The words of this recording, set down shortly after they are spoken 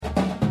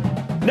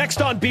Next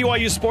on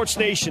BYU Sports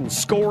Nation,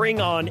 scoring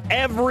on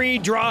every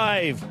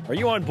drive. Are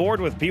you on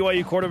board with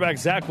BYU quarterback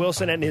Zach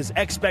Wilson and his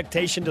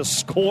expectation to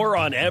score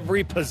on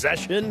every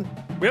possession?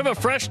 We have a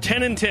fresh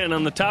 10-10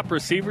 on the top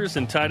receivers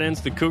and tight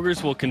ends the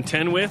Cougars will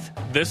contend with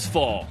this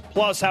fall.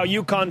 Plus, how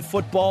UConn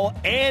football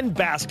and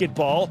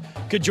basketball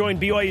could join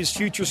BYU's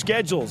future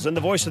schedules. And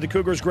the voice of the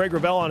Cougars, Greg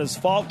Wrubell, on his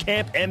fall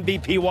camp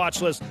MVP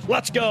watch list.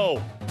 Let's go.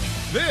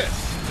 This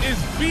is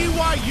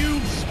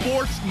BYU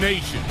Sports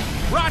Nation,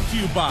 brought to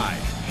you by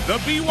The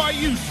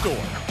BYU Store,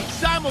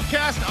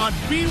 simulcast on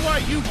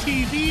BYU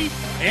TV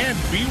and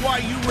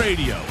BYU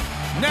Radio.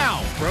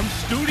 Now, from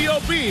Studio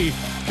B,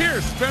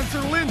 here's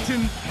Spencer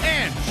Linton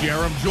and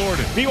Jerem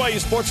Jordan. BYU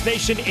Sports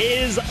Nation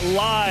is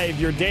live.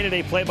 Your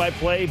day-to-day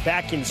play-by-play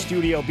back in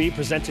Studio B,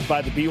 presented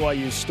by the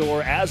BYU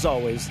Store. As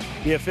always,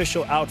 the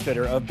official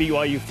outfitter of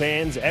BYU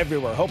fans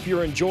everywhere. Hope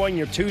you're enjoying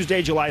your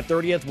Tuesday, July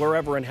 30th,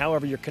 wherever and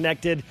however you're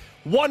connected.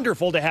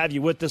 Wonderful to have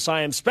you with us.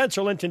 I am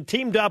Spencer Linton,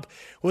 teamed up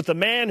with the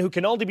man who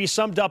can only be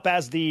summed up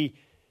as the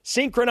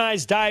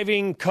synchronized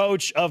diving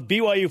coach of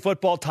BYU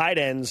football tight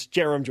ends,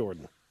 Jerem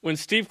Jordan. When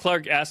Steve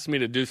Clark asks me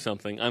to do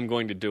something, I'm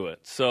going to do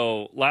it.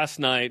 So last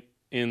night,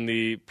 in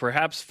the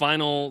perhaps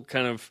final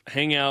kind of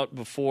hangout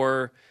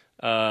before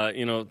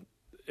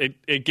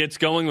it gets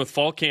going with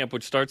fall camp,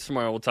 which starts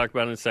tomorrow, we'll talk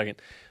about it in a second,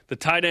 the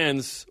tight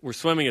ends were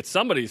swimming at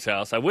somebody's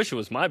house. I wish it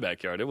was my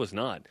backyard. It was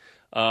not.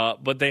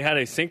 But they had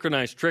a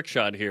synchronized trick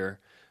shot here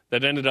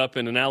that ended up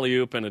in an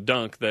alley-oop and a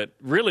dunk that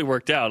really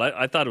worked out.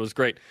 I thought it was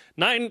great.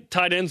 9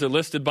 tight ends are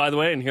listed, by the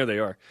way, and here they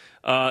are.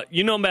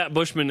 Matt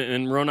Bushman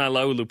and Ronai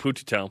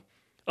Laulu-Pututau.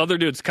 Other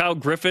dudes, Kyle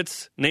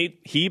Griffiths, Nate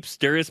Heaps,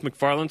 Darius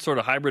McFarland, sort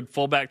of hybrid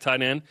fullback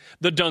tight end.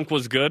 The dunk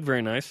was good,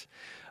 very nice.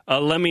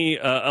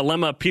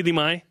 Alema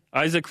Pilimai,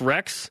 Isaac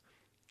Rex,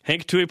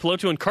 Hank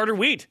Tuipulotu, and Carter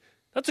Wheat.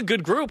 That's a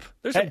good group.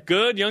 There's some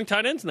good young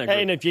tight ends in that group.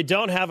 Hey, and if you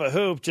don't have a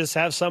hoop, just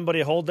have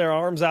somebody hold their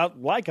arms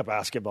out like a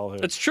basketball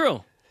hoop. That's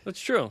true.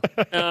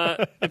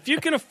 If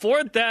you can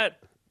afford that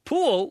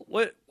pool,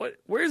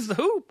 where's the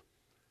hoop?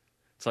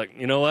 It's like,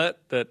 you know what?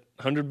 That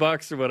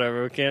 $100 or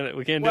whatever, we can't do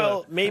it.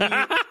 Well,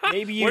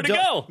 maybe you Where'd it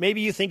go? Maybe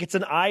you think it's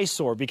an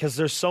eyesore because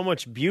there's so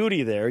much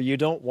beauty there. You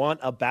don't want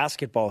a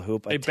basketball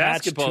hoop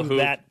attached to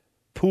that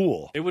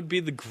pool. It would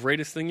be the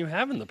greatest thing you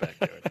have in the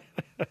backyard.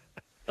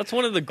 That's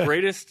one of the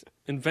greatest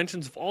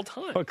inventions of all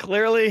time. Well,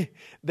 clearly,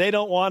 they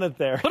don't want it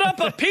there. Put up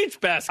a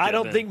peach basket. I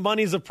don't think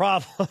money's a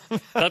problem.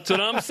 That's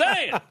what I'm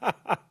saying.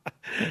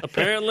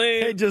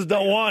 Apparently. They just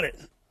don't want it.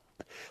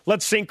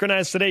 Let's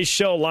synchronize today's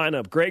show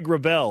lineup. Greg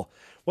Wrubell.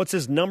 What's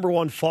his number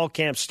one fall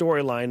camp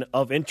storyline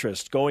of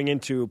interest going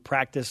into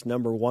practice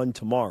number 1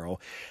 tomorrow?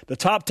 The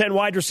top 10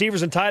 wide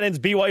receivers and tight ends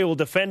BYU will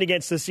defend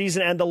against this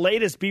season, and the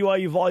latest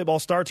BYU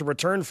volleyball star to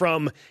return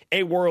from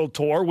a world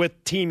tour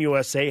with Team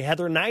USA,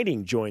 Heather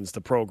Knighting, joins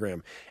the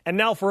program. And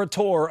now for a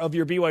tour of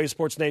your BYU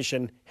Sports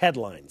Nation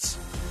headlines.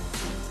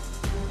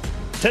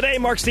 Today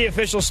marks the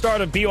official start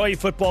of BYU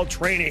football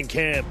training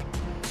camp.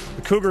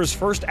 The Cougars'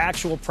 first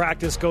actual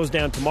practice goes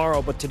down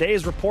tomorrow, but today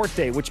is report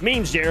day, which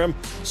means, Jerem,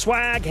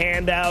 swag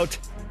handout.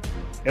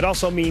 It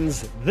also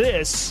means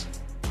this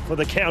for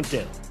the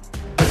countdown.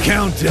 The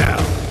countdown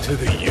to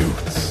the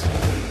Utes.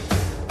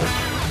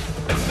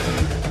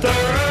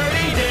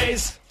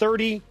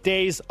 30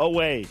 days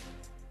away.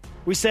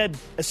 We said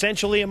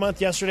essentially a month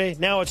yesterday.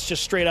 Now it's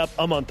just straight up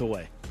a month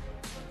away.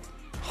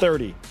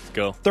 30. Let's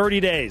go. 30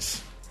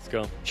 days. Let's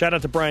go. Shout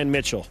out to Brian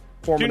Mitchell,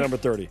 former number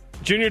 30.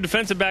 Junior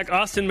defensive back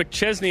Austin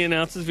McChesney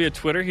announces via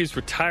Twitter he's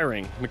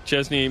retiring.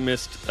 McChesney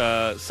missed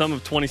some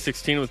of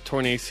 2016 with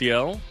torn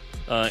ACL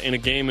in a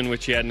game in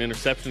which he had an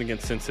interception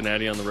against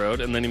Cincinnati on the road,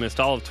 and then he missed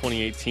all of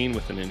 2018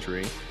 with an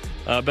injury.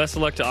 Best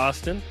of luck to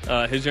Austin.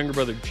 His younger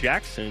brother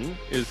Jackson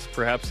is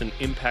perhaps an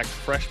impact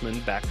freshman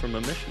back from a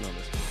mission on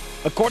this one.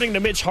 According to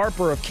Mitch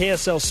Harper of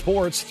KSL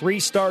Sports,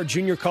 3-star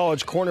junior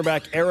college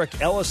cornerback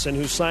Eric Ellison,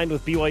 who signed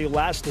with BYU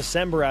last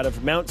December out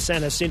of Mount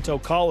San Jacinto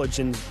College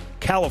in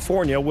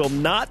California, will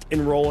not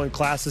enroll in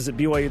classes at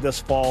BYU this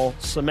fall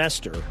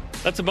semester.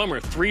 That's a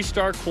bummer.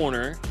 3-star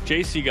corner,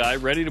 JC guy,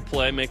 ready to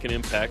play, make an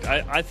impact.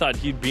 I thought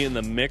he'd be in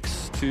the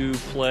mix to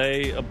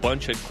play a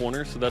bunch at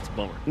corner, so that's a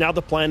bummer. Now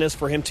the plan is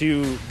for him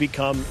to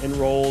become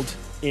enrolled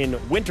in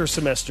winter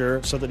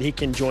semester so that he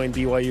can join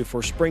BYU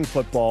for spring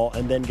football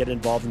and then get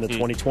involved in the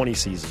 2020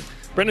 season.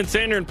 Brendan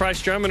Sander and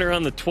Bryce Drummond are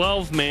on the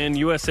 12-man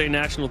USA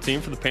national team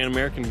for the Pan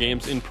American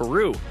Games in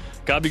Peru.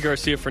 Gabi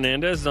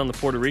Garcia-Fernandez is on the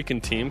Puerto Rican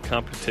team.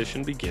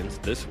 Competition begins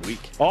this week.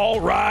 All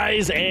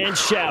rise and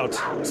shout.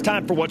 It's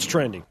time for What's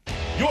Trending.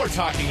 You're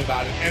talking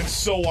about it, and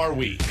so are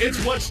we.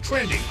 It's What's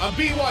Trending on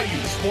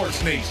BYU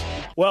Sports Nation.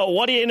 Well,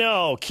 what do you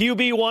know?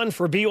 QB1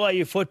 for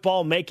BYU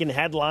football making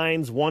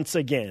headlines once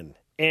again.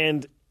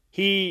 And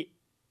he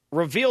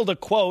revealed a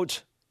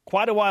quote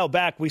quite a while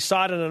back. We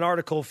saw it in an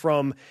article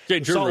from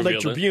Salt Lake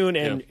Tribune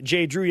and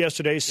Jay Drew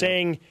yesterday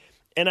saying,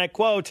 and I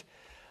quote,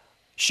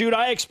 "Shoot,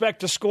 I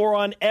expect to score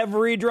on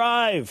every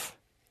drive."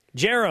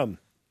 Jerem,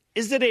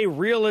 is it a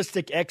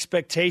realistic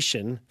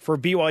expectation for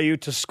BYU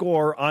to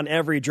score on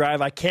every drive?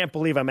 I can't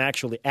believe I'm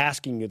actually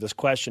asking you this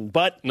question,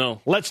 but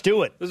no, let's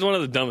do it. This is one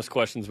of the dumbest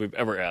questions we've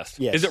ever asked.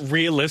 Yes. Is it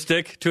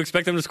realistic to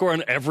expect them to score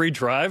on every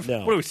drive? No.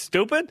 What are we,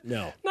 stupid?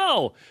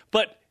 No.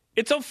 But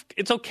it's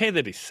okay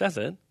that he says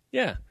it.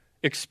 Yeah.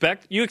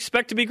 You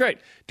expect to be great.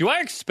 Do I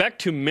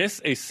expect to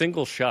miss a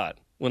single shot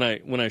when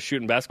I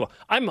shoot in basketball?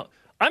 I'm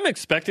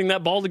expecting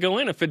that ball to go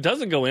in. If it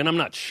doesn't go in, I'm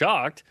not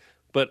shocked.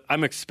 But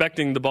I'm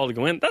expecting the ball to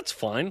go in. That's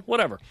fine.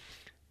 Whatever.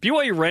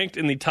 BYU ranked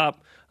in the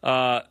top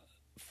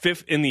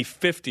in the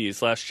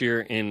 50s last year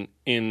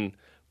in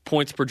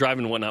points per drive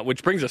and whatnot,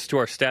 which brings us to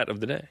our stat of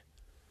the day.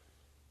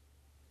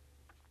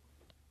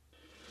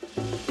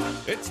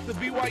 It's the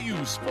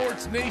BYU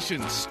Sports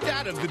Nation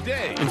stat of the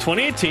day. In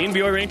 2018,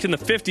 BYU ranked in the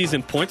 50s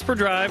in points per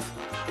drive,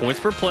 points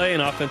per play,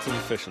 and offensive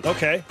efficiency.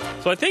 Okay.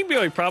 So I think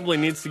BYU probably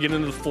needs to get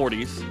into the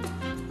 40s.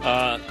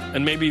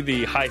 And maybe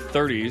the high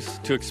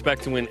 30s to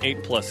expect to win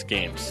 8+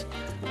 games.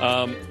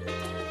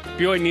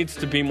 BYU needs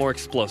to be more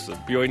explosive.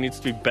 BYU needs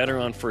to be better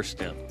on first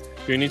down.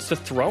 BYU needs to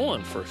throw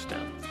on first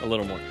down a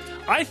little more.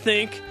 I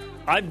think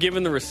I've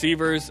given the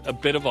receivers a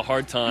bit of a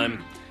hard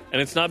time,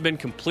 and it's not been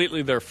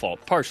completely their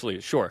fault. Partially,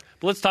 sure.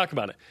 But let's talk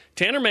about it.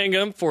 Tanner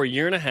Mangum, for a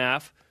year and a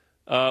half,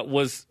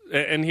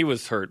 and he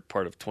was hurt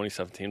part of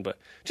 2017, but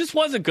just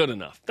wasn't good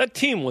enough. That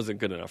team wasn't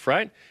good enough,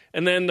 right?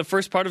 And then the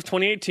first part of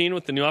 2018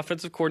 with the new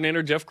offensive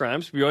coordinator, Jeff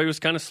Grimes, BYU was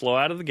kind of slow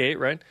out of the gate,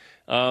 right?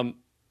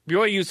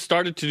 BYU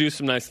started to do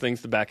some nice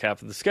things the back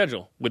half of the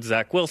schedule with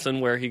Zach Wilson,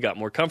 where he got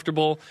more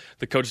comfortable.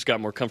 The coaches got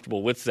more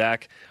comfortable with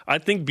Zach. I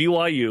think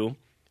BYU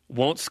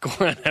won't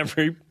score on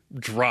every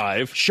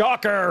drive.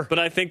 Shocker. But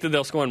I think that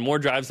they'll score on more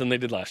drives than they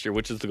did last year,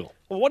 which is the goal.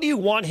 Well, what do you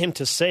want him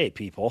to say,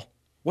 people?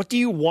 What do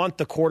you want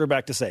the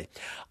quarterback to say?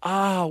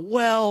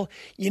 Well,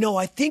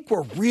 I think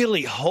we're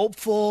really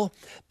hopeful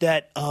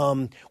that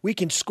we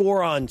can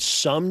score on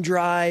some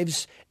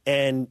drives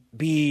and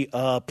be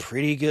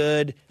pretty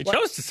good. He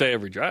chose to say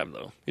every drive,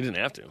 though. He didn't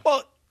have to.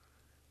 Well,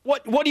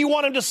 what do you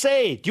want him to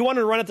say? Do you want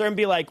him to run up there and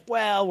be like,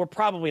 well, we're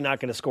probably not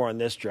going to score on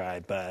this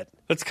drive, but...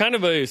 That's kind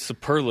of a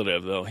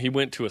superlative, though. He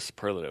went to a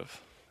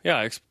superlative. Yeah,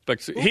 I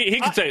expect...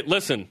 He could say,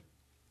 listen...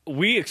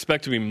 We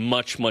expect to be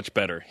much, much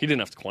better. He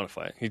didn't have to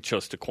quantify it. He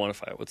chose to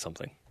quantify it with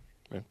something.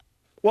 Right?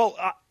 Well,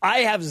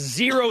 I have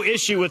zero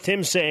issue with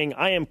him saying,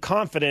 I am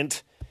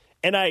confident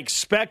and I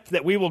expect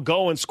that we will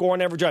go and score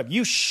on every drive.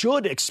 You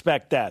should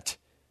expect that.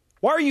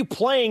 Why are you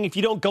playing if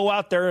you don't go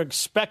out there and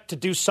expect to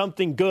do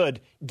something good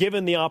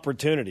given the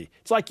opportunity?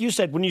 It's like you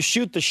said, when you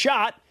shoot the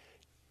shot,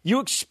 you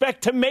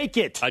expect to make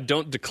it. I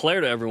don't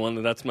declare to everyone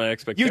that that's my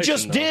expectation. You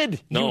just did.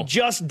 No. You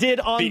just did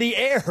on the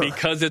air.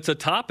 Because it's a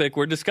topic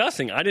we're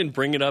discussing. I didn't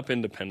bring it up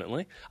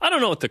independently. I don't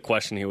know what the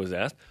question he was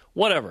asked.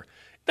 Whatever.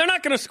 They're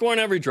not going to score on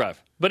every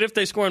drive. But if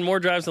they score on more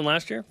drives than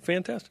last year,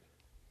 fantastic.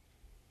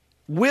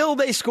 Will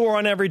they score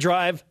on every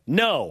drive?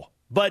 No.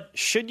 But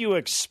should you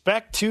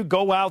expect to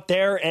go out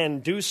there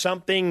and do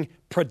something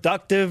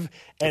productive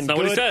and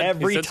good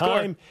every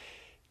time? Score.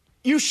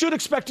 You should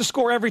expect to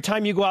score every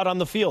time you go out on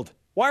the field.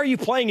 Why are you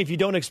playing if you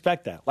don't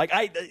expect that?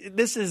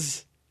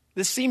 This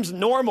seems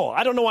normal.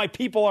 I don't know why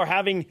people are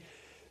having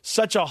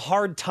such a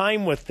hard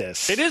time with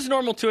this. It is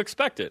normal to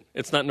expect it.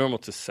 It's not normal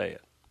to say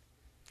it.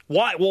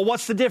 Why? Well,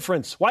 what's the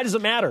difference? Why does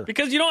it matter?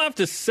 Because you don't have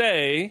to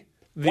say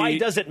Why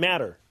does it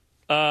matter?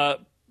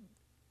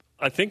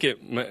 I think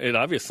it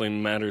obviously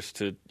matters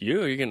to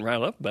you. You're getting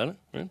riled up about it,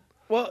 right?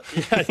 Well,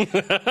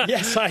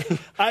 yes, I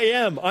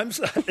am.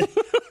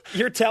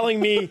 You're telling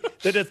me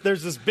that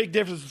there's this big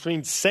difference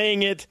between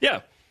saying it,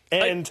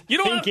 and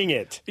thinking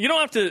it. You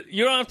don't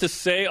have to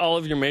say all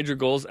of your major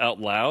goals out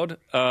loud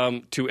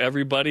to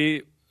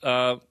everybody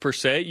per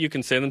se. You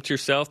can say them to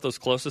yourself, those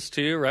closest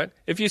to you, right?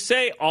 If you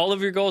say all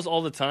of your goals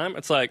all the time,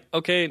 it's like,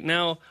 okay,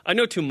 now I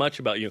know too much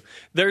about you.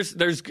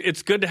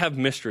 It's good to have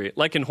mystery.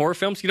 Like in horror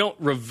films, you don't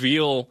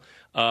reveal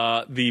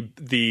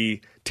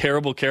the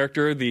terrible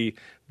character, the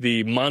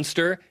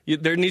monster.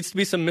 There needs to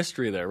be some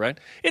mystery there, right?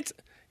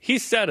 He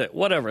said it,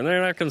 whatever.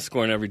 They're not going to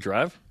score in every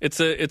drive. It's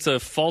a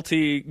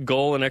faulty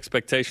goal and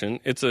expectation.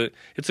 It's a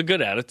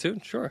good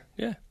attitude, sure,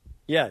 yeah,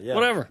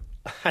 whatever.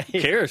 Who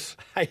cares?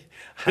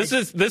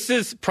 This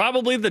is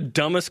probably the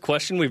dumbest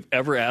question we've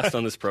ever asked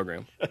on this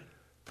program.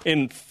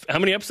 In how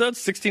many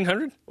episodes?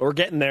 1,600? We're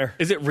getting there.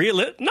 Is it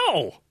real?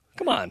 No,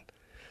 come on.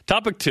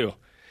 Topic 2.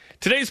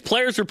 Today's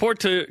players report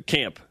to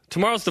camp.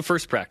 Tomorrow's the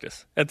first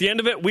practice. At the end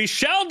of it, we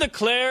shall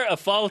declare a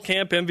fall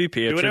camp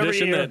MVP, a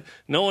tradition that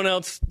no one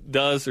else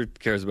does or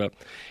cares about.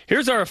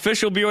 Here's our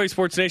official BYU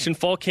Sports Nation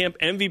fall camp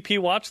MVP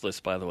watch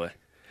list, by the way.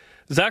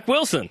 Zach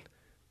Wilson,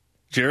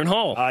 Jaren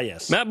Hall,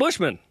 yes. Matt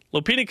Bushman,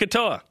 Lopini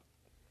Katoa,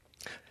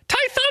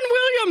 Tython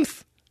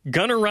Williams,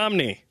 Gunnar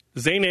Romney,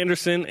 Zane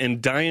Anderson,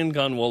 and Dayan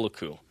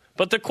Ghanwoloku.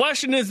 But the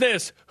question is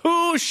this: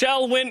 who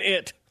shall win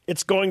it?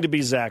 It's going to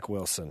be Zach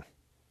Wilson.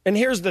 And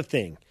here's the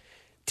thing.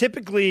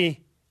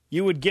 Typically,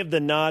 you would give the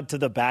nod to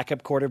the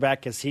backup quarterback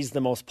because he's the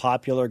most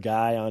popular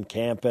guy on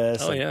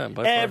campus. Oh, yeah.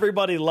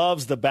 Everybody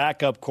loves the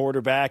backup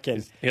quarterback.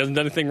 And he hasn't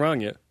done anything wrong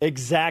yet.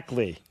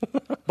 Exactly.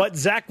 But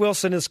Zach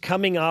Wilson is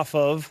coming off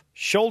of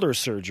shoulder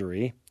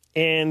surgery,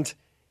 and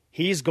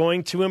he's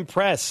going to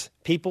impress.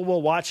 People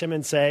will watch him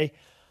and say,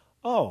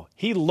 oh,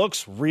 he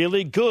looks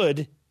really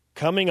good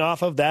coming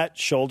off of that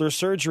shoulder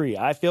surgery.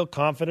 I feel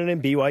confident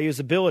in BYU's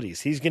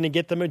abilities. He's going to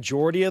get the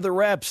majority of the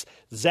reps.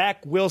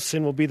 Zach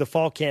Wilson will be the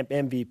fall camp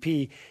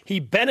MVP. He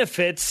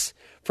benefits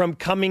from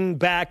coming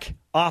back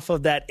off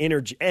of that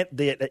injury.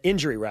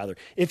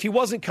 If he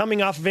wasn't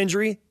coming off of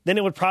injury, then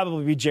it would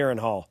probably be Jaren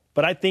Hall.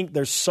 But I think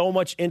there's so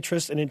much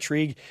interest and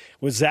intrigue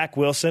with Zach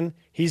Wilson.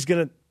 He's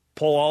going to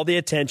pull all the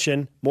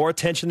attention, more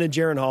attention than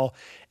Jaren Hall,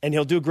 and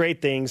he'll do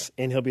great things,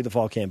 and he'll be the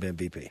fall camp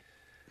MVP.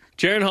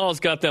 Jaren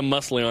Hall's got them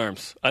muscly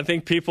arms. I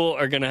think people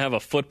are going to have a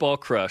football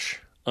crush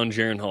on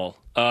Jaren Hall.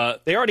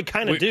 They already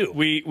kind of do.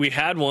 We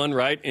had one,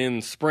 right,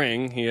 in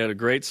spring. He had a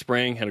great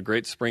spring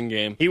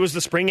game. He was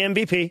the spring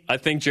MVP. I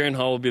think Jaren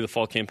Hall will be the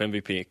fall camp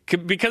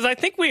MVP. Because I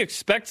think we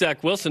expect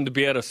Zach Wilson to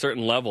be at a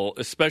certain level,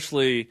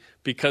 especially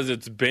because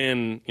it's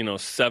been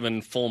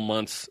 7 full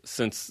months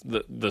since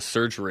the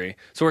surgery.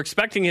 So we're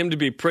expecting him to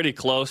be pretty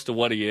close to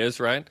what he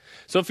is, right?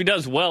 So if he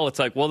does well, it's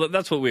like, well,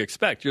 that's what we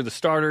expect. You're the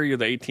starter. You're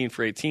the 18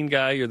 for 18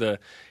 guy. You're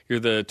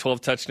the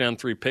 12 touchdown,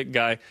 3 pick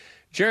guy.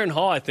 Jaren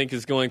Hall, I think,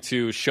 is going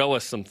to show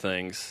us some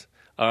things,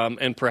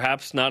 and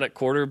perhaps not at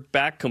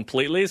quarterback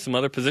completely, some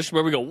other position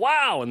where we go,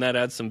 wow, and that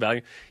adds some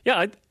value.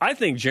 Yeah, I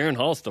think Jaren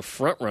Hall is the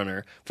front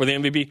runner for the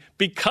MVP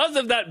because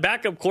of that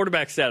backup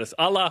quarterback status,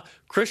 a la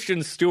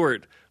Christian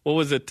Stewart. What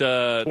was it?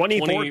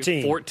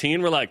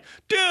 2014. We're like,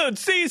 dude,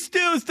 see,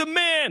 Stu's the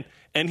man.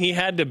 And he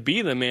had to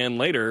be the man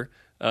later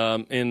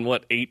in,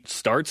 8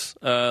 starts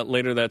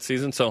later that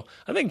season. So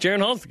I think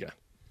Jaren Hall's the guy.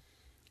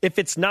 If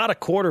it's not a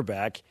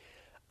quarterback,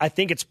 I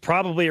think it's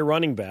probably a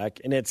running back,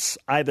 and it's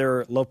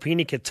either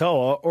Lopini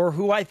Katoa or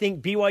who I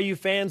think BYU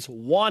fans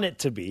want it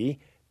to be,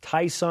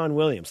 Tyson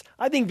Williams.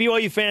 I think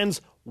BYU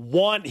fans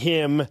want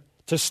him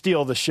to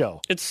steal the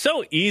show. It's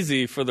so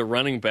easy for the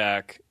running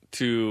back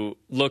to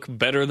look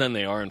better than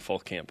they are in fall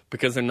camp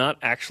because they're not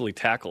actually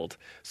tackled.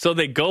 So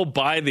they go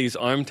buy these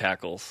arm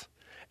tackles,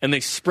 and they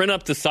sprint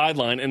up the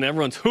sideline, and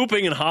everyone's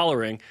hooping and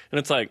hollering, and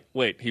it's like,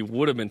 wait, he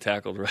would have been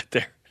tackled right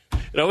there.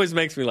 It always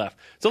makes me laugh.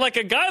 So like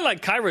a guy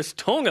like Khyiris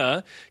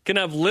Tonga can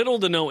have little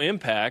to no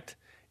impact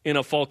in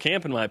a fall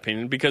camp, in my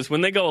opinion, because when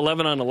they go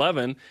 11 on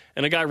 11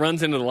 and a guy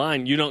runs into the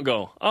line, you don't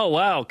go, oh,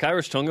 wow,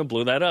 Khyiris Tonga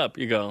blew that up.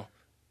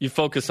 You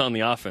focus on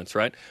the offense,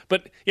 right?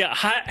 But, yeah,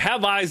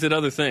 have eyes at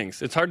other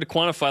things. It's hard to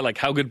quantify like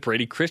how good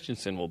Brady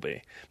Christensen will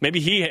be. Maybe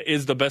he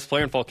is the best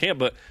player in fall camp,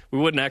 but we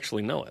wouldn't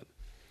actually know it.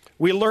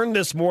 We learned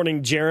this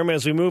morning, Jeremy,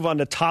 as we move on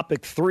to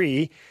topic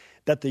 3,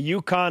 that the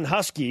UConn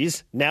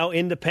Huskies, now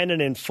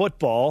independent in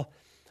football,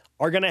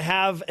 are going to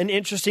have an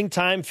interesting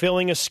time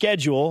filling a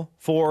schedule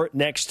for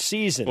next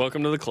season.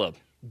 Welcome to the club.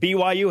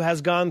 BYU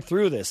has gone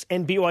through this,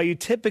 and BYU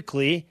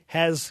typically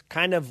has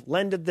kind of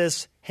lended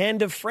this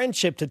hand of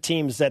friendship to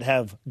teams that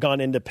have gone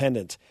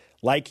independent,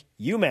 like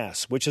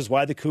UMass, which is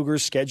why the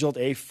Cougars scheduled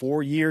a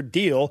 4-year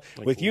deal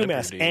with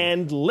UMass.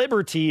 And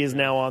Liberty is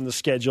now on the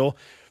schedule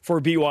for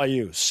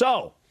BYU.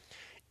 So,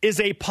 is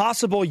a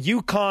possible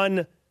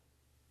UConn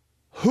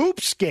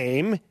hoops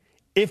game,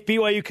 if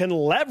BYU can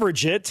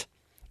leverage it,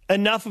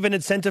 enough of an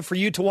incentive for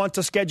you to want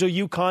to schedule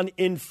UConn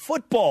in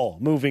football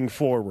moving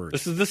forward?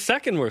 This is the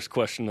second worst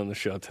question on the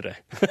show today.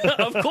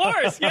 Of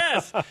course,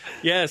 yes.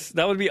 Yes,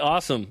 that would be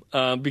awesome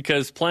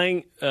because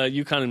playing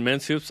UConn in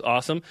men's hoops,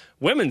 awesome.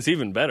 Women's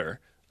even better.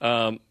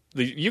 The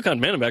UConn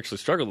men have actually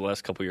struggled the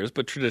last couple of years,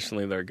 but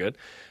traditionally they're good.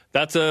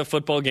 That's a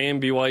football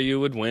game BYU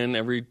would win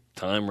every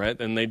time, right?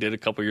 And they did a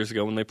couple of years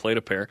ago when they played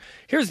a pair.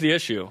 Here's the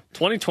issue.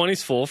 2020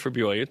 is full for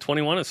BYU.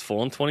 21 is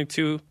full, and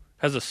 22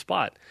 has a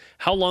spot.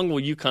 How long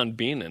will UConn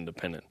be an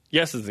independent?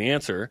 Yes is the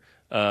answer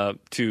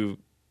to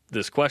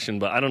this question,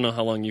 but I don't know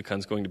how long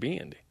UConn's going to be,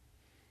 Indy.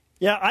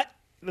 Yeah,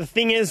 the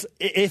thing is,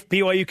 if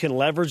BYU can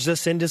leverage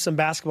this into some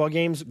basketball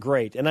games,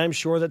 great. And I'm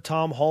sure that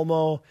Tom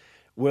Holmoe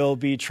will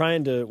be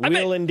trying to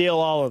wheel and deal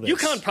all of this.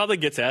 UConn probably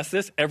gets asked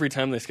this every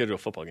time they schedule a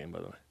football game, by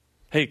the way.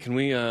 Hey, can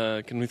we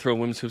throw a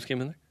women's hoops game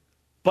in there?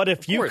 But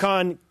if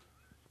UConn,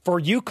 for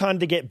UConn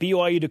to get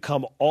BYU to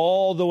come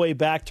all the way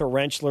back to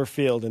Rentschler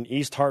Field in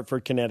East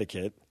Hartford,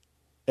 Connecticut,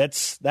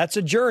 that's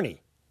a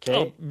journey. Okay?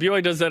 Oh,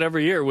 BYU does that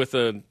every year with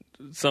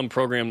some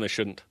program they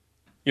shouldn't.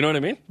 You know what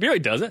I mean?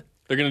 BYU does it.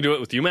 They're going to do it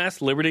with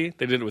UMass, Liberty.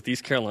 They did it with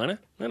East Carolina.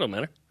 That don't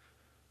matter.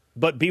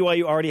 But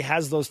BYU already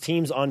has those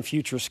teams on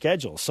future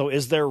schedules. So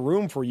is there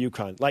room for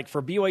UConn? Like for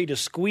BYU to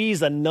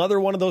squeeze another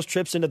one of those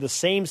trips into the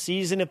same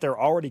season if they're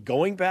already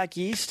going back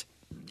east?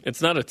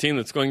 It's not a team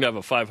that's going to have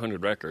a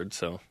 500 record,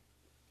 so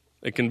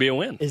it can be a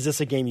win. Is this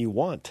a game you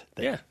want?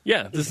 Then?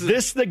 Yeah. Is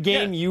this the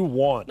game you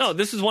want? No,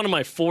 this is one of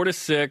my 4 to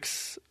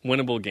 6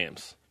 winnable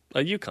games.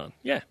 UConn,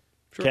 yeah.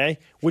 Sure. Okay.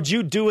 Would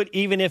you do it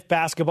even if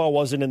basketball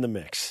wasn't in the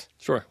mix?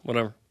 Sure,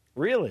 whatever.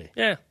 Really?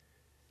 Yeah.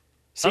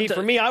 See,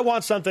 for me, I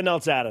want something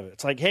else out of it.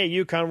 It's like, hey,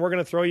 UConn, we're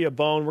going to throw you a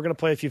bone. We're going to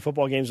play a few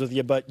football games with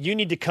you, but you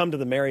need to come to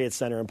the Marriott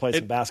Center and play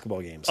some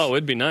basketball games. Oh,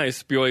 it'd be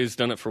nice. BYU's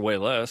done it for way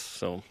less,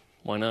 so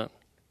why not?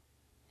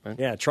 Right?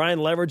 Yeah, try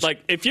and leverage.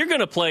 Like, if you're going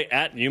to play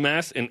at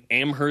UMass in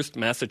Amherst,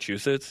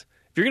 Massachusetts,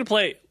 if you're going to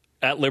play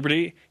at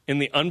Liberty in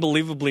the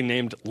unbelievably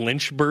named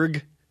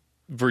Lynchburg,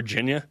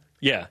 Virginia,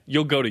 yeah,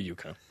 you'll go to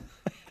UConn.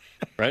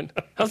 Right?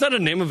 How's that a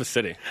name of a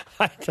city?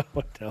 I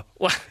don't know.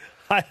 What?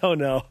 I don't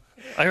know.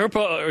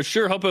 I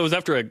sure hope it was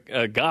after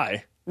a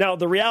guy. Now,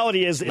 the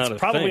reality is it's Not a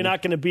probably thing.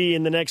 not going to be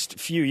in the next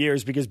few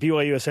years because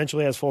BYU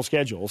essentially has full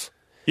schedules.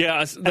 Yeah,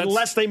 that's,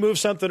 Unless they move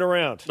something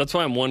around. that's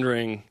why I'm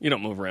wondering. You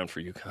don't move around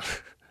for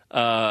UConn.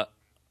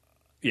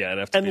 Yeah, it'd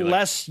have to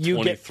Unless be like you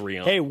get, 23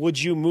 on. hey,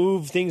 would you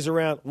move things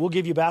around? We'll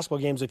give you basketball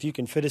games if you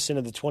can fit us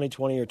into the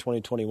 2020 or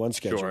 2021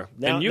 schedule. Sure.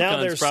 Now, and now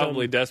UConn's there's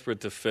probably some,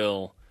 desperate to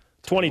fill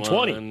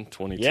 2020. 21,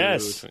 22.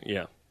 Yes.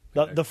 Yeah.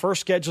 The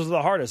first schedules are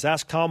the hardest.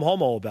 Ask Tom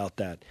Homo about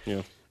that.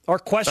 Yeah. Our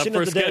That question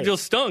of first the day. schedule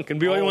stunk,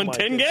 and BYU Oh, won my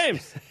 10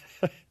 goodness.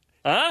 games.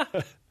 Huh?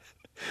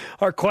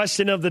 Our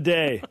question of the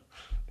day.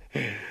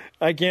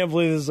 I can't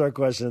believe this is our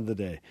question of the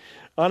day.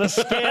 On a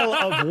scale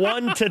of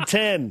 1 to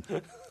 10,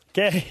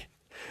 okay,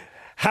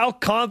 how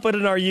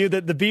confident are you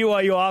that the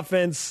BYU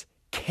offense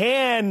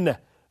can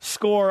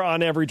score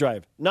on every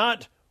drive?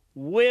 Not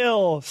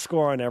will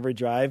score on every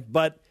drive,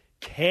 but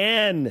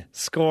can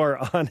score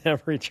on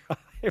every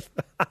drive.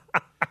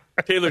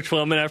 Taylor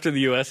Twellman after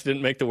the U.S.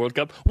 didn't make the World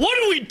Cup. What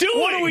are we doing?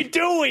 What are we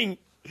doing?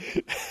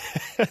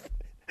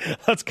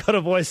 Let's go to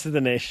Voice of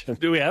the Nation.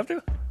 Do we have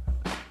to?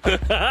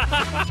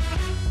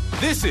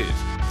 This is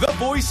the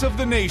Voice of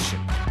the Nation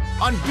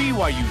on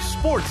BYU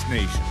Sports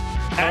Nation.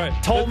 At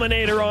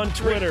Tolminator on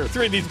Twitter. Let's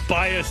read these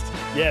biased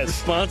Yes.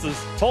 responses.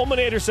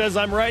 Tolminator says,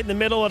 I'm right in the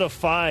middle at a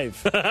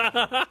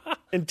 5.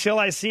 Until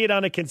I see it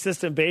on a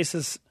consistent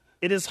basis,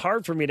 it is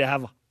hard for me to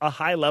have a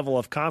high level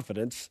of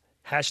confidence.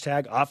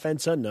 Hashtag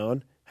offense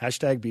unknown.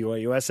 Hashtag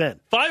BYUSN.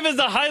 5 is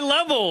a high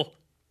level,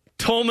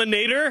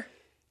 Tolminator.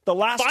 The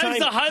last Five's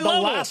time, a high the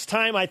level. last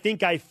time I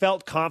think I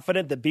felt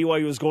confident that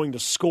BYU was going to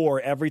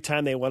score every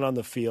time they went on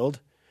the field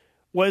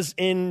was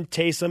in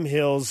Taysom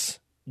Hill's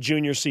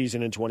junior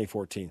season in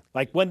 2014.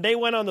 Like when they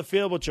went on the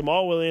field with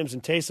Jamal Williams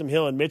and Taysom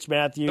Hill and Mitch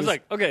Matthews. I was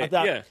like, okay, I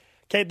thought, yeah.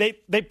 Okay,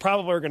 they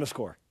probably are going to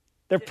score.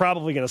 They're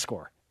probably going to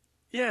score.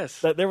 Yes.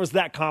 There was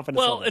that confidence.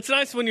 Well, level. it's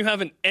nice when you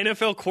have an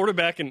NFL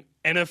quarterback and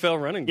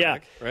NFL running yeah.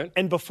 back, right?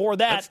 And before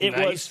that, That's it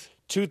nice. was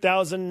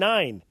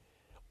 2009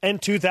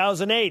 and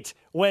 2008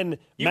 when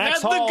You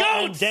Max had the Hall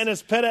and goats!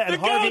 Dennis Pitta and The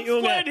Harvey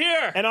goats played Unga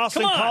here! and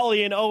Austin Come on!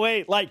 Collie in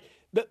 08. Like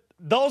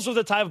those were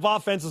the type of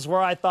offenses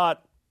where I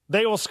thought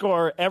they will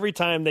score every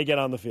time they get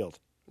on the field.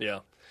 Yeah.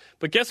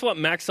 But guess what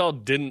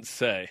Maxall didn't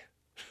say?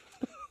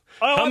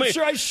 Oh, Coming-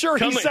 I'm sure he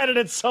coming- said it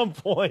at some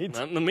point.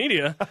 Not in the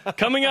media.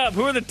 Coming up,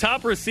 who are the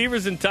top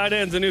receivers and tight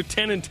ends? A new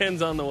 10 and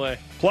 10's on the way.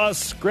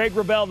 Plus, Greg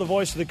Wrubell, the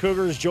voice of the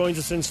Cougars, joins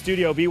us in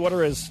Studio B. What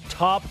are his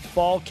top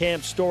fall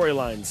camp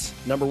storylines?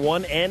 Number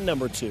 1 and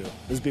number 2. This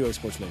is BYU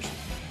Sports Nation.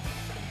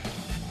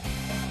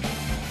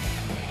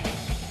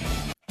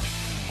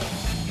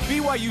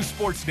 BYU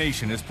Sports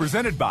Nation is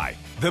presented by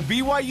The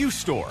BYU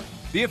Store,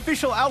 the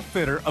official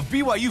outfitter of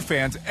BYU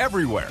fans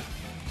everywhere.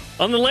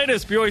 On the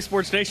latest BYU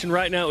Sports Nation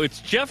right now,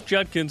 it's Jeff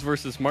Judkins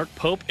versus Mark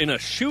Pope in a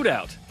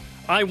shootout.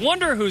 I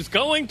wonder who's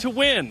going to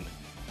win.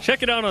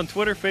 Check it out on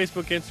Twitter,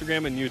 Facebook,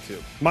 Instagram, and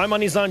YouTube. My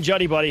money's on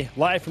Juddy Buddy,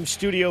 live from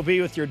Studio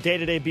B with your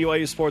day-to-day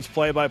BYU sports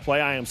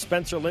play-by-play. I am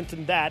Spencer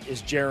Linton. That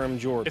is Jerem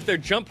Jordan. If they're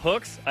jump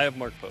hooks, I have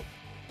Mark Pope.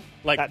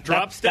 Like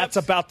drop steps. That's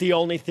about the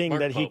only thing Mark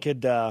that he Pope.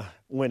 could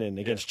win in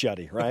against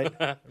Juddy, right?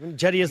 I mean,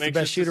 Juddy is the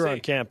Anxious best to shooter see. on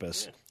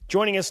campus.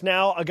 Joining us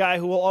now, a guy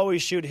who will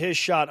always shoot his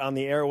shot on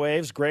the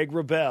airwaves, Greg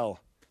Wrubell.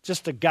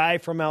 Just a guy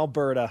from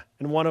Alberta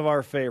and one of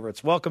our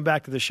favorites. Welcome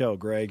back to the show,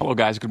 Greg. Hello,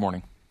 guys. Good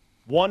morning.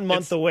 1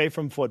 month away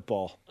from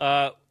football.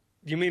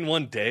 You mean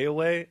 1 day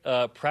away?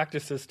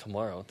 Practice is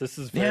tomorrow. This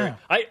is very.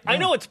 Yeah. I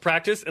know it's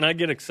practice, and I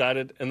get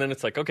excited, and then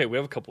it's like, okay, we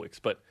have a couple weeks,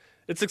 but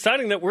it's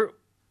exciting that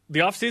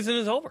the off season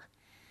is over.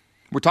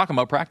 We're talking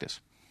about practice.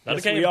 Not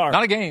Yes, a game. we are.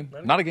 Not a game.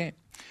 Not a game.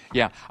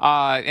 Yeah.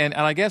 And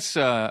I guess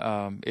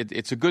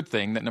it's a good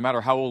thing that no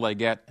matter how old I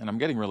get, and I'm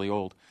getting really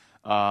old,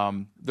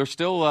 there's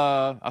still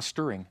a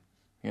stirring,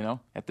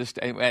 at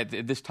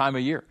this time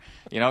of year.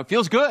 It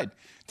feels good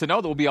to know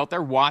that we'll be out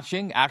there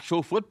watching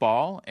actual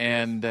football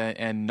and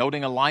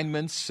noting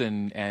alignments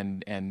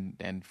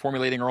and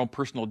formulating our own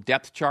personal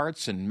depth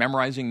charts and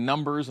memorizing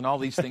numbers and all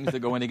these things that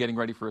go into getting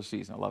ready for a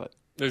season. I love it.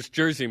 There's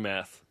jersey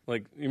math.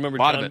 Like, you remember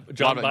Lot of it.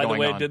 John Lot of it by the going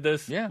way, on. did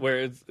this? Yeah.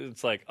 Where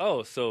it's like,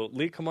 oh, so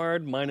Lee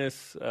Cummard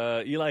minus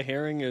Eli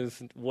Herring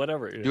is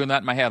whatever. Doing that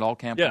in my head all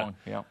camp Yeah. long.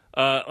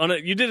 Yeah.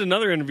 You did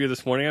another interview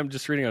this morning. I'm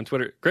just reading on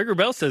Twitter. Greg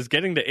Wrubell says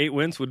getting to 8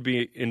 wins would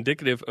be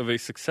indicative of a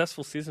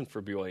successful season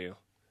for BYU.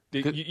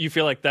 You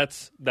feel like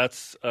that's a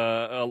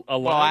line?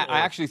 Well, I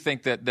actually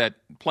think that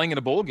playing in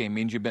a bowl game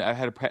means you've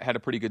had a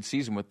pretty good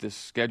season with this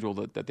schedule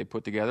that they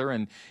put together,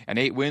 and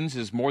 8 wins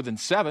is more than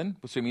 7,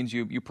 so it means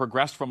you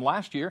progressed from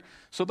last year.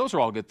 So those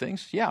are all good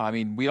things. Yeah, I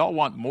mean, we all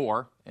want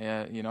more.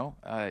 Not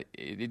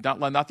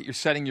that you're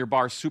setting your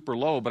bar super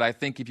low, but I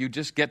think if you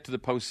just get to the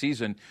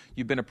postseason,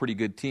 you've been a pretty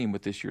good team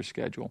with this year's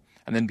schedule,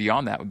 and then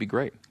beyond that would be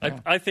great.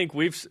 Yeah. I think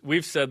we've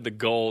said the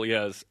goal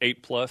is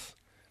 8+.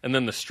 and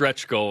then the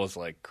stretch goal is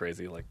like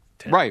crazy, like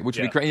 10. Right, which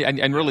would be crazy,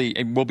 and really,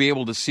 we'll be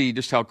able to see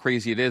just how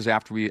crazy it is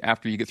after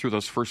you get through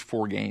those first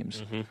 4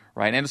 games,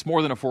 right? And it's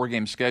more than a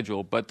 4-game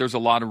schedule, but there's a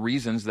lot of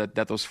reasons that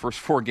those first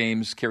 4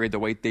 games carry the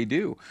weight they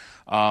do.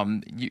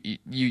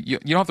 You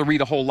don't have to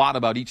read a whole lot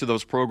about each of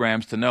those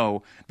programs to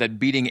know that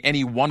beating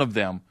any one of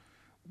them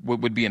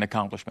would be an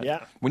accomplishment.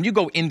 Yeah. When you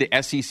go into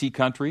SEC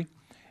country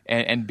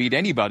and beat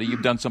anybody,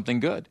 you've done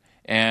something good.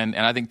 And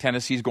I think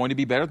Tennessee is going to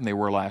be better than they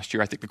were last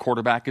year. I think the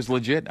quarterback is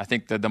legit. I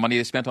think the money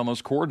they spent on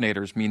those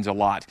coordinators means a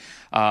lot.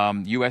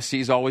 USC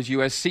is always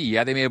USC.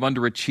 Yeah, they may have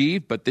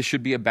underachieved, but this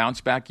should be a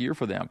bounce-back year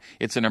for them.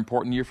 It's an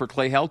important year for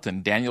Clay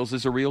Helton. Daniels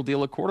is a real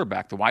deal at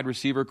quarterback. The wide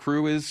receiver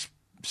crew is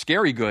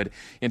scary good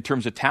in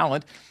terms of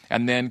talent.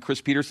 And then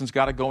Chris Peterson's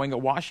got it going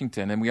at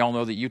Washington. And we all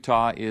know that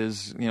Utah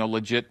is,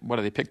 legit. What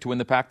do they pick to win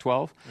the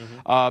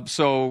Pac-12?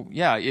 So,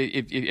 yeah,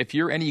 if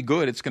you're any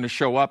good, it's going to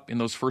show up in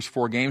those first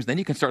 4 games. Then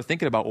you can start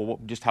thinking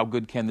about, just how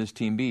good can this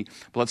team be?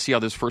 But let's see how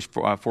this first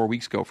 4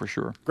 weeks go for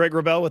sure. Greg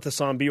Wrubell with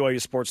us on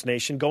BYU Sports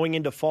Nation. Going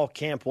into fall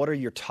camp, what are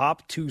your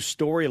top 2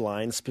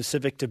 storylines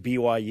specific to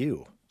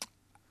BYU?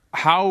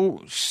 How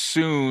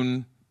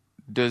soon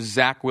does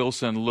Zach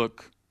Wilson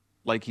look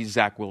like he's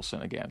Zach Wilson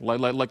again?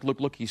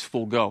 Look, he's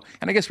full go.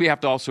 And I guess we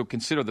have to also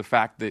consider the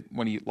fact that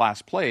when he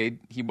last played,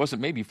 he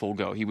wasn't maybe full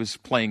go. He was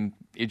playing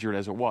injured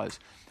as it was.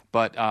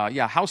 But,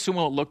 how soon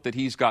will it look that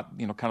he's got,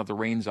 kind of the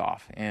reins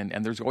off? And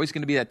there's always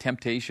going to be that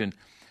temptation,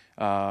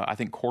 I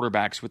think,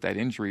 quarterbacks with that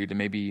injury to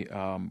maybe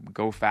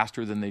go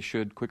faster than they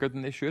should, quicker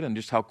than they should, and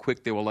just how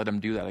quick they will let him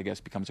do that, I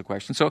guess, becomes a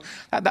question. So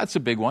that's a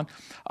big one.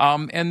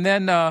 And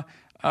then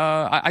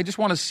I just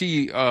want to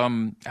see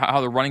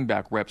how the running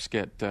back reps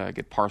get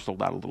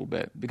parceled out a little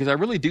bit, because I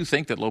really do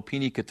think that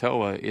Lopini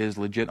Katoa is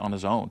legit on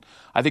his own.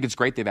 I think it's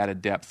great they've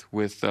added depth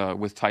with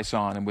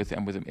Tyson and with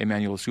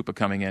Emmanuel Asupa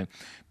coming in,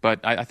 but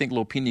I think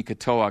Lopini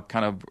Katoa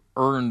kind of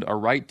earned a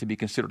right to be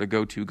considered a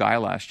go-to guy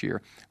last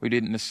year. We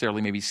didn't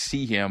necessarily maybe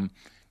see him,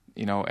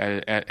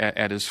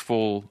 at his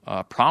full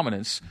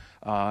prominence.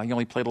 He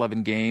only played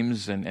 11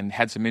 games and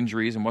had some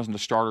injuries and wasn't a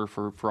starter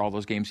for all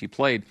those games he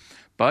played.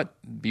 But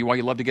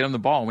BYU loved to get him the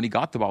ball. And when he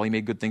got the ball, he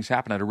made good things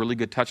happen. Had a really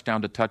good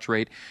touchdown-to-touch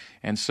rate.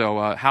 And so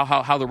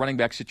how the running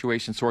back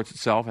situation sorts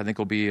itself, I think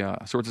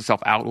sorts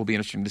itself out will be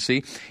interesting to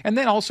see. And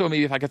then also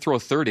maybe if I could throw a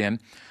third in,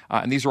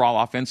 and these are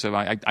all offensive.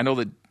 I know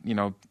that,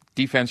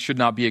 defense should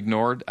not be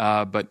ignored,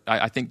 but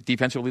I think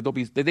defensively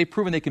they've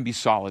proven they can be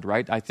solid,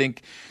 right? I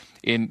think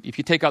if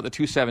you take out the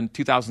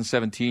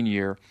 2017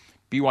 year,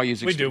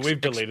 BYU's we've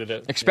deleted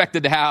it.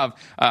 Expected to have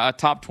a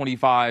top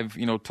 25,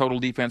 total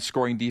defense,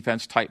 scoring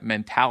defense type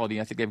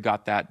mentality. I think they've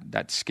got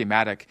that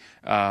schematic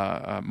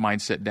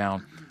mindset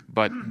down.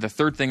 But the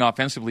third thing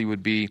offensively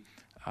would be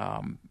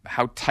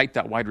how tight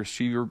that wide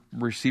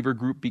receiver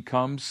group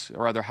becomes,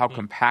 or rather how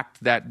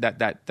compact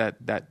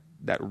that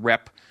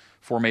rep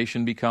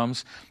formation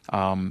becomes.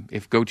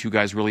 If go-to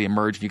guys really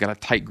emerge, you got a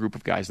tight group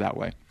of guys that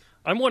way.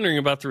 I'm wondering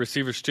about the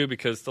receivers, too,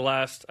 because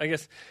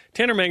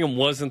Tanner Mangum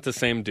wasn't the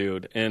same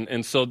dude.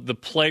 And so the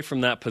play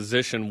from that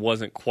position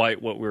wasn't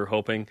quite what we were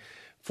hoping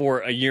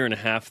for a year and a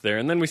half there.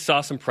 And then we saw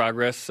some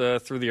progress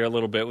through the air a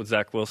little bit with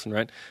Zach Wilson,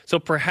 right? So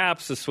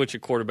perhaps the switch at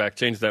quarterback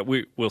changed that.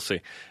 We'll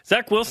see.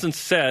 Zach Wilson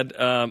said,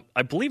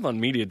 I believe on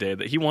Media Day,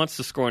 that he wants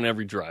to score on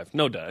every drive.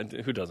 No doubt.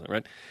 Who doesn't,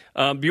 right?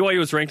 BYU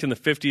was ranked in the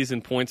 50s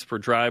in points per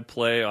drive,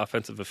 play,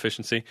 offensive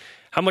efficiency.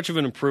 How much of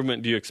an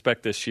improvement do you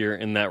expect this year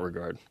in that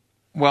regard?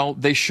 Well,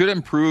 they should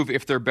improve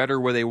if they're better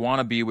where they want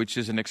to be, which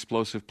is in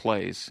explosive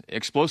plays.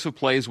 Explosive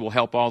plays will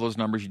help all those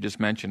numbers you just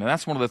mentioned. And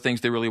that's one of the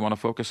things they really want to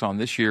focus on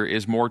this year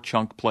is more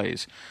chunk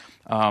plays.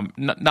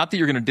 Not that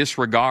you're going to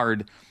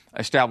disregard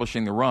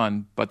establishing the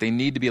run, but they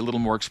need to be a little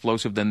more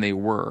explosive than they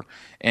were.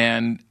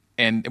 And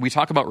we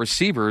talk about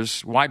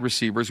receivers, wide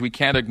receivers. We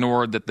can't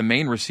ignore that the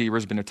main receiver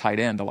has been a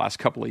tight end the last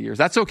couple of years.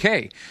 That's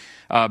okay.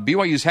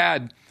 BYU's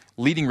had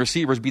leading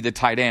receivers be the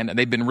tight end, and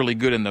they've been really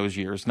good in those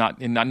years,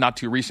 not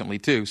too recently,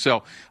 too.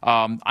 So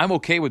I'm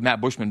okay with Matt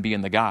Bushman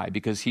being the guy,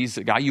 because he's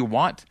the guy you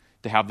want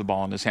to have the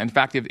ball in his hand. In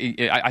fact,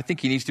 I think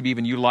he needs to be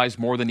even utilized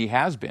more than he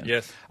has been.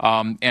 Yes.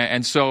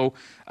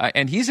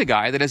 And he's a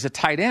guy that as a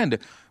tight end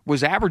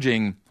was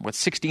averaging,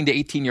 16 to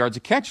 18 yards a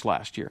catch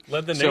last year.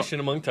 Led the nation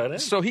among tight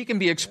ends. So he can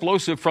be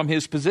explosive from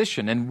his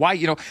position. And why,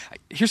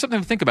 here's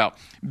something to think about.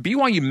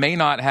 BYU may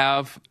not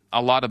have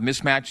a lot of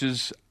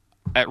mismatches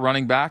at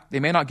running back. They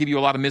may not give you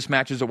a lot of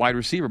mismatches at wide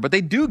receiver, but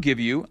they do give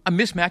you a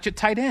mismatch at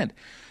tight end.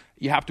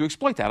 You have to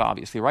exploit that,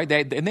 obviously, right?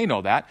 And they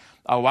know that.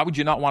 Why would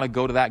you not want to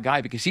go to that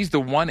guy? Because he's the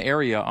one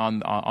area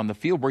on the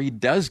field where he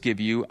does give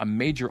you a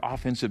major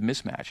offensive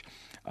mismatch.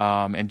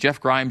 And Jeff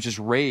Grimes just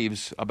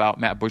raves about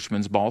Matt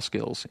Bushman's ball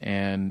skills.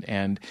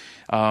 And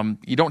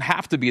you don't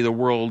have to be the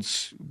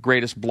world's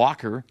greatest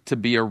blocker to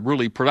be a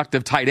really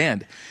productive tight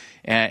end.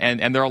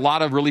 And there are a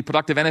lot of really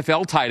productive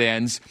NFL tight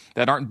ends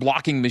that aren't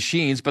blocking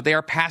machines, but they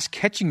are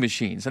pass-catching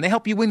machines, and they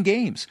help you win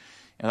games.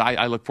 And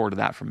I look forward to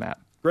that from Matt.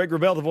 Greg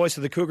Wrubell, the voice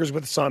of the Cougars,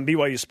 with us on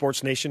BYU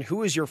Sports Nation.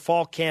 Who is your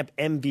fall camp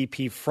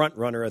MVP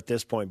frontrunner at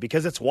this point?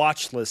 Because it's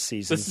watch list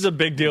season. This is a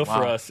big deal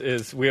for us.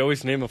 Is we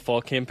always name a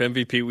fall camp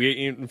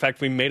MVP. In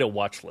fact, we made a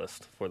watch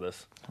list for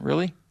this.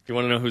 Really? Do you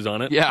want to know who's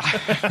on it? Yeah.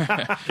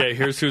 Okay,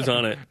 here's who's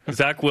on it.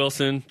 Zach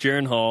Wilson,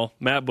 Jaron Hall,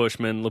 Matt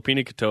Bushman,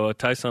 Lupini Katoa,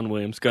 Tyson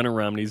Williams, Gunnar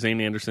Romney,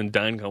 Zane Anderson,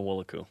 Diane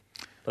Kanwilaku.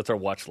 That's our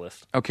watch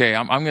list. Okay,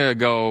 I'm going to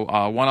go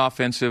one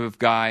offensive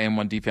guy and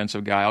one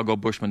defensive guy. I'll go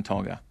Bushman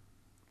Tonga.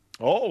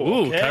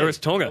 Oh, okay. Kyrus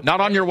Tonga.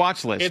 Not on your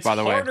watch list, by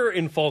the way. It's harder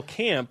in fall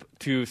camp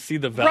to see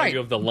the value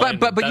of the line.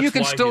 But you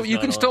can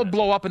still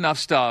blow up enough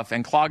stuff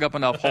and clog up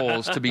enough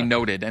holes to be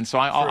noted. And so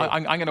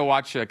I'm going to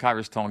watch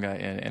Kyrus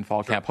Tonga in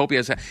fall camp. Hope he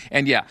has.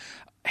 And yeah,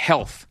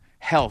 health.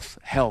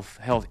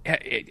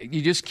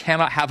 You just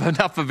cannot have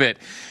enough of it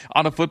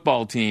on a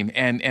football team.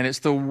 And it's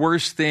the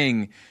worst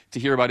thing to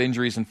hear about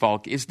injuries in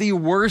fall. It's the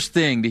worst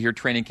thing to hear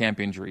training camp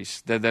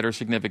injuries that are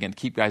significant,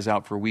 keep guys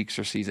out for weeks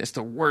or seasons. It's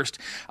the worst.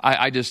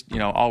 I just,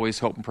 always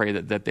hope and pray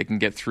that they can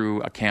get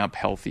through a camp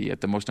healthy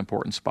at the most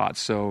important spots.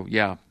 So,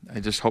 yeah,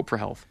 I just hope for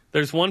health.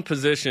 There's one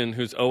position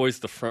who's always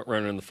the front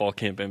runner in the fall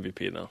camp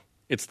MVP, though.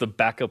 It's the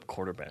backup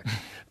quarterback.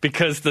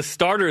 Because the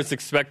starter is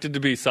expected to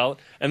be solid.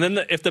 And then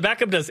if the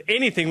backup does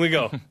anything, we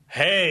go,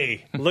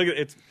 hey, look at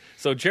it.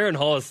 So Jaron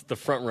Hall is the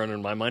front runner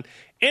in my mind.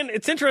 And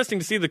it's interesting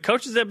to see the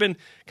coaches have been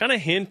kind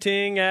of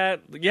hinting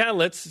at,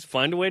 let's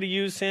find a way to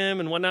use him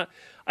and whatnot.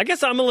 I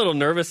guess I'm a little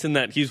nervous in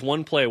that he's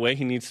one play away.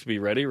 He needs to be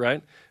ready,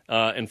 right?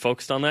 And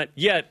focused on that.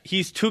 Yet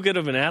he's too good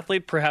of an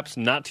athlete, perhaps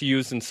not to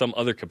use in some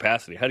other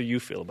capacity. How do you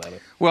feel about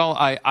it? Well,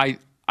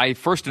 I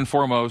first and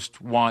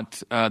foremost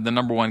want the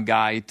number one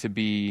guy to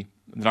be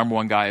the number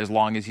one guy as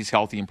long as he's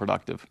healthy and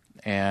productive.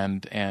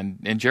 And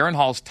Jaron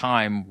Hall's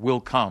time will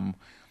come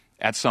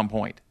at some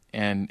point.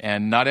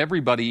 And not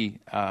everybody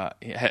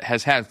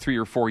has had 3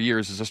 or 4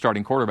 years as a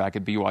starting quarterback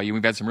at BYU.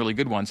 We've had some really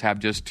good ones have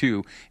just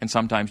 2 and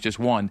sometimes just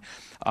 1.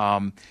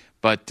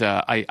 But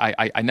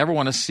I never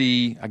want to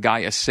see a guy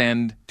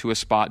ascend to a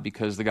spot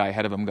because the guy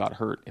ahead of him got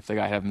hurt, if the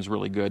guy ahead of him is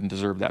really good and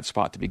deserved that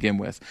spot to begin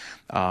with.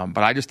 But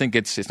I just think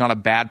it's not a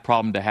bad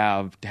problem to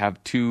have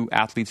 2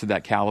 athletes of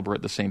that caliber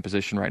at the same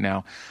position right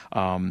now.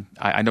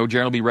 I know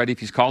Jaron will be ready if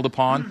he's called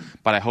upon,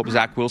 but I hope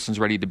Zach Wilson's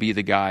ready to be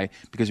the guy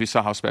because we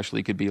saw how special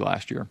he could be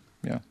last year.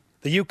 Yeah.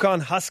 The Yukon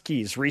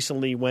Huskies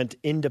recently went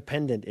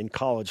independent in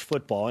college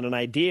football, and an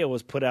idea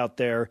was put out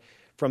there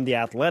from The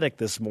Athletic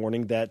this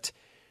morning that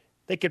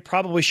they could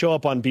probably show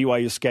up on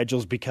BYU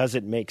schedules because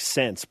it makes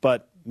sense,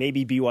 but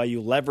maybe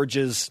BYU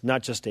leverages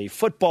not just a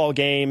football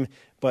game,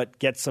 but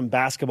gets some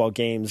basketball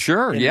games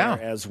in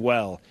there as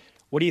well.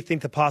 What do you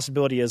think the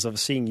possibility is of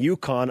seeing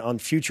UConn on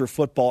future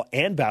football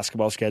and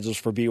basketball schedules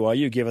for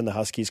BYU, given the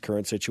Huskies'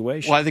 current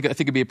situation? Well, I think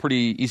it'd be a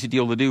pretty easy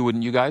deal to do,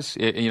 wouldn't you guys?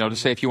 To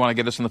say if you want to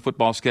get us on the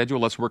football schedule,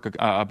 let's work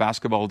a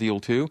basketball deal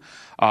too.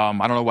 I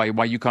don't know why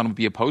UConn would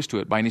be opposed to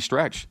it by any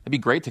stretch. It'd be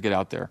great to get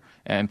out there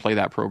and play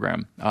that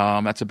program.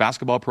 That's a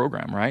basketball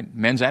program, right?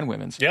 Men's and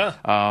women's. Yeah.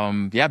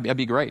 That'd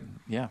be great.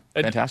 Yeah,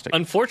 fantastic.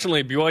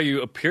 Unfortunately,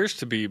 BYU appears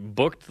to be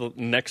booked the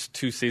next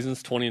 2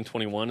 seasons, 20 and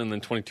 21, and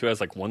then 22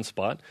 has like 1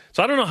 spot.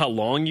 So I don't know how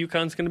long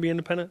UConn's going to be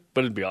independent,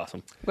 but it'd be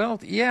awesome.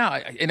 Well,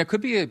 yeah, and it could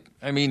be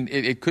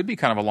it could be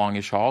kind of a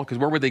longish haul because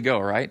where would they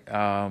go, right?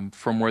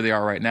 From where they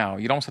are right now,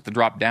 you'd almost have to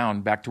drop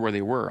down back to where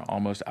they were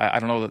almost. I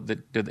don't know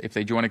that if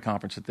they join a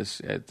conference at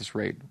this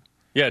rate.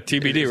 Yeah,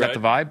 TBD, is right?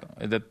 That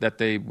the vibe that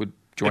they would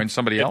join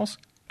somebody else?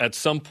 At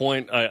some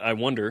point, I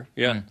wonder.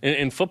 Yeah.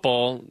 In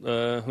football,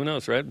 who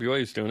knows, right?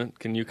 BYU's doing it.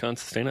 Can UConn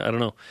sustain it? I don't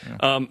know.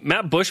 Yeah.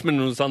 Matt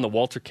Bushman was on the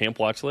Walter Camp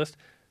watch list.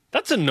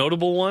 That's a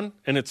notable one,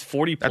 and it's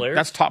 40 players.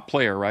 That's top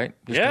player, right?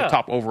 Just the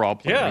top overall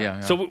player. Yeah.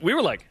 So we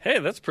were like, hey,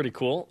 that's pretty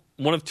cool.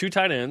 One of 2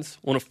 tight ends,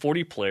 one of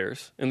 40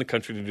 players in the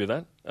country to do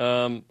that.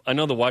 I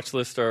know the watch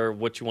lists are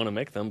what you want to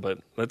make them, but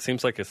that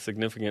seems like a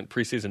significant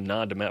preseason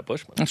nod to Matt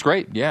Bushman. That's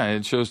great. Yeah,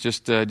 it shows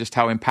just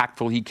how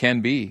impactful he can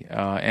be.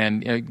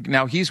 And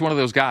now he's one of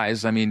those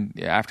guys. I mean,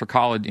 after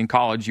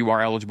college, you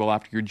are eligible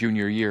after your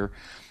junior year,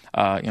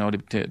 to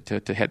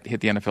hit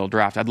the NFL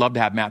draft. I'd love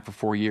to have Matt for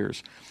 4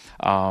 years.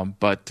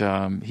 But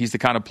he's the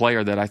kind of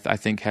player that I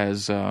think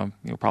has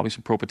probably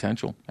some pro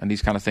potential, and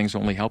these kind of things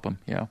only help him.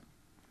 Yeah.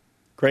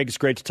 Greg, it's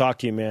great to talk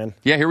to you, man.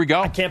 Yeah, here we go.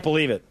 I can't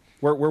believe it.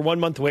 We're 1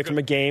 month away from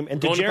a game,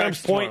 and to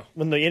Jaron's point,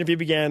 when the interview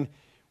began,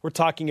 we're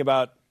talking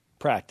about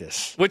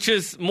practice, which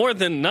is more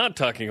than not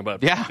talking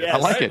about. Yeah, yes, I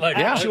like it. Like,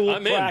 actual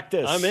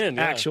practice. I'm in.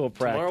 Yeah. Actual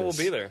practice. Tomorrow we'll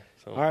be there.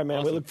 So. All right, man.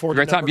 Awesome. We look forward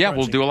to to great time. Yeah,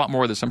 we'll do a lot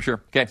more of this, I'm sure.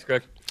 Okay, thanks,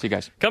 Greg. See you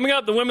guys. Coming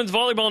up, the Women's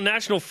Volleyball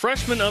National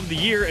Freshman of the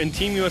Year and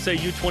Team USA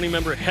U20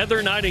 member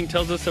Heather Niding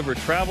tells us of her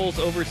travels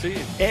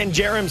overseas. And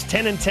Jerem's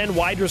 10-10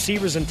 wide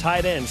receivers and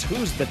tight ends.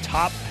 Who's the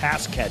top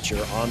pass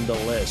catcher on the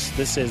list?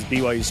 This is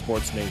BYU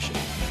Sports Nation.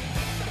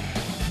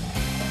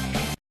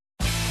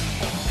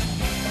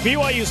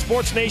 BYU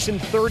Sports Nation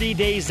 30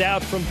 days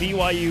out from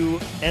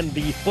BYU and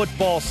the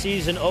football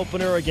season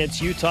opener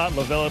against Utah at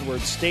LaVell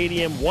Edwards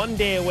Stadium. 1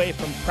 day away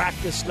from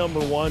practice number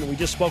 1. We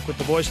just spoke with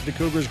the voice of the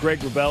Cougars, Greg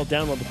Wrubell.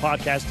 Download the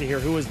podcast to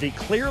hear who is the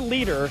clear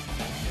leader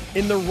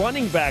in the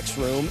running backs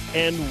room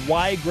and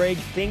why Greg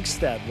thinks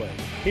that way.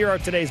 Here are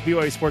today's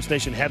BYU Sports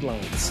Nation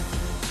headlines.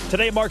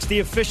 Today marks the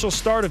official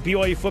start of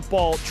BYU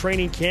football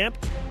training camp.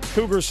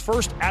 Cougars'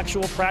 first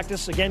actual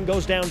practice again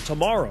goes down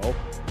tomorrow,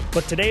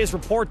 but today is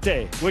report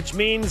day, which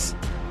means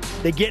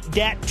they get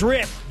that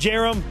drip,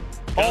 Jerem.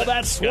 All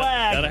that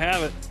swag. Gotta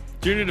have it.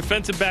 Junior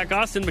defensive back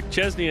Austin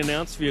McChesney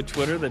announced via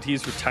Twitter that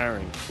he's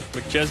retiring.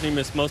 McChesney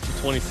missed most of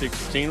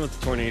 2016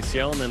 with a torn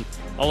ACL and then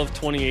all of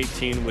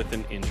 2018 with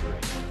an injury.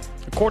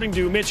 According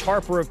to Mitch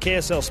Harper of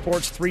KSL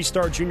Sports,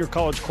 three-star junior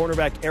college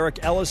cornerback Eric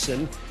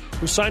Ellison,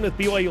 who signed with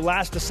BYU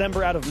last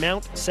December out of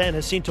Mount San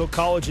Jacinto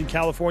College in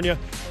California,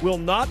 will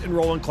not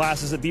enroll in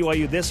classes at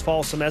BYU this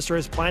fall semester.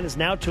 His plan is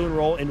now to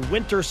enroll in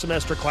winter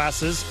semester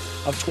classes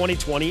of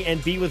 2020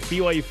 and be with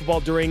BYU football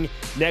during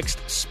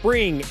next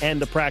spring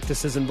and the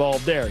practices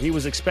involved there. He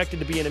was expected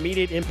to be an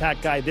immediate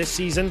impact guy this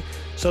season,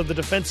 so the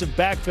defensive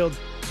backfield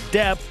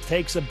depth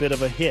takes a bit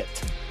of a hit.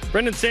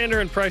 Brendan Sander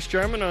and Price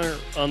Jarman are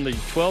on the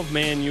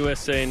 12-man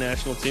USA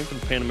national team for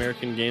the Pan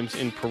American Games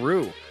in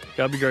Peru.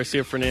 Gabi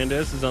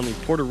Garcia-Fernandez is on the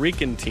Puerto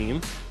Rican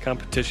team.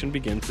 Competition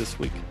begins this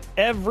week.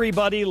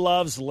 Everybody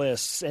loves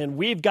lists, and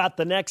we've got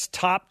the next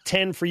top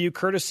 10 for you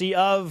courtesy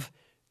of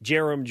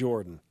Jerem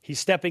Jordan.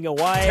 He's stepping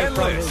away 10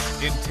 from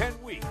lists in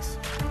 10 weeks.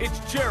 It's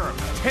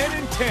Jerem 10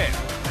 and 10.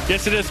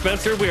 Yes, it is,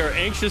 Spencer. We are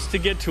anxious to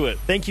get to it.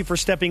 Thank you for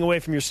stepping away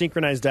from your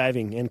synchronized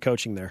diving and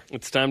coaching there.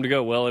 It's time to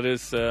go. Well, it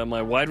is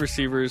my wide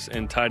receivers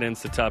and tight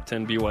ends the top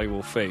 10 BYU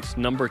will face.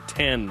 Number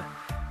 10,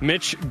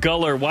 Mitch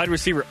Guller, wide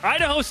receiver,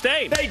 Idaho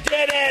State. They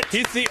did it!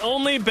 He's the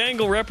only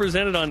Bengal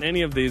represented on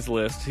any of these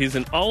lists. He's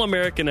an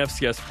All-American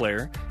FCS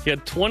player. He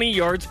had 20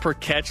 yards per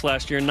catch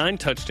last year, 9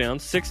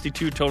 touchdowns,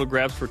 62 total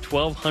grabs for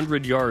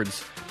 1,200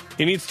 yards.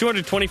 He needs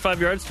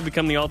 225 yards to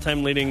become the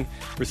all-time leading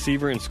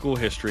receiver in school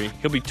history.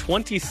 He'll be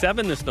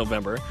 27 this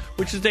November,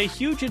 which is a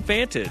huge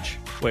advantage.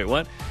 Wait,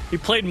 what? He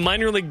played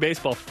minor league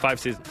baseball for 5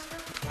 seasons.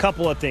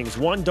 Couple of things.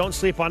 One, don't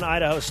sleep on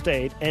Idaho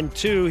State. And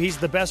two, he's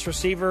the best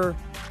receiver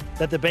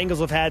that the Bengals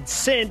have had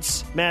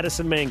since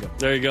Madison Mangum.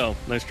 There you go.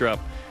 Nice drop.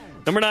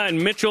 Number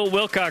 9, Mitchell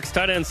Wilcox,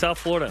 tight end, South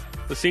Florida.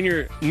 The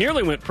senior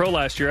nearly went pro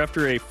last year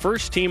after a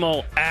first-team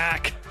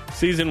All-AC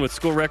season with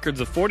school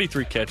records of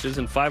 43 catches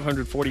and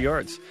 540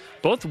 yards.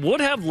 Both would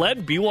have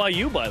led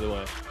BYU, by the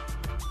way.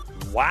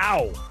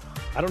 Wow.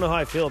 I don't know how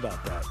I feel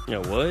about that. Yeah,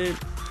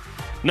 what?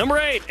 Number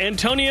 8,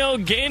 Antonio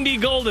Gandy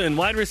Golden,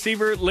 wide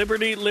receiver,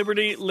 Liberty.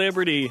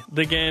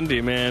 The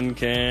Gandy man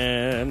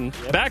can.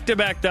 Yep.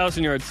 Back-to-back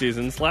 1,000-yard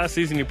seasons. Last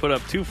season, he put up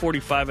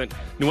 245 at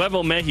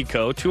Nuevo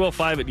Mexico,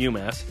 205 at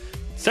UMass.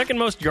 Second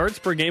most yards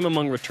per game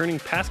among returning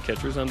pass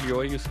catchers on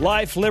BYU.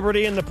 Life,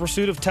 liberty, and the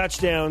pursuit of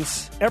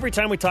touchdowns. Every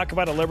time we talk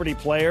about a Liberty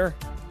player,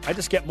 I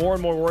just get more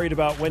and more worried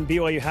about when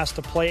BYU has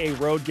to play a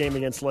road game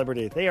against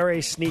Liberty. They are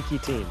a sneaky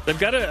team. They've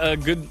got a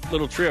good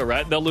little trio,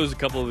 right? They'll lose a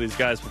couple of these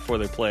guys before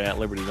they play at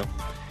Liberty, though.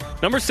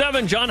 Number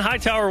 7, John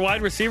Hightower,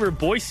 wide receiver,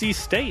 Boise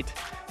State.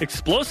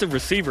 Explosive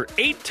receiver,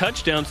 8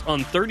 touchdowns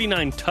on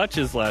 39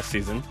 touches last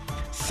season.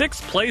 6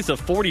 plays of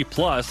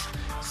 40-plus,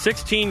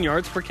 16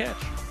 yards per catch.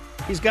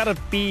 He's got to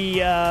be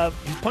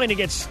he's playing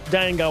against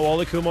Diane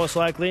Gawoliku, most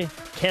likely.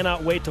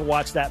 Cannot wait to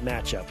watch that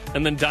matchup.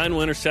 And then Diane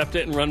will intercept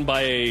it and run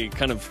by a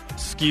kind of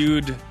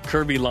skewed,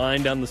 curvy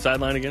line down the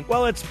sideline again?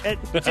 Well, it's in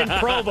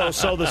Provo,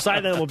 so the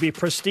sideline will be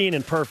pristine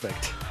and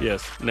perfect.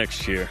 Yes,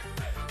 next year.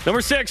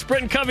 Number 6,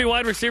 Britton Covey,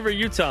 wide receiver,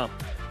 Utah.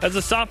 As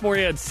a sophomore,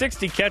 he had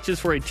 60 catches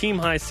for a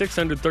team-high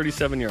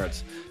 637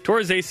 yards. Tore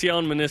his ACL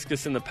and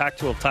meniscus in the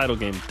Pac-12 title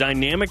game.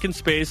 Dynamic in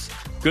space,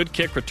 good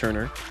kick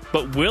returner.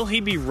 But will he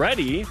be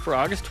ready for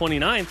August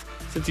 29th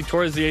since he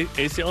tore his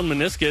ACL and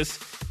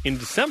meniscus in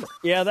December?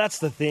 Yeah, that's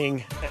the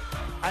thing.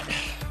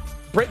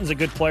 Britton's a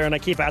good player, and I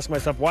keep asking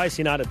myself, why is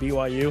he not at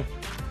BYU?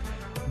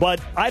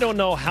 But I don't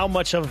know how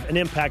much of an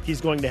impact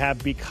he's going to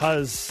have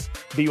because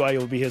BYU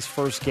will be his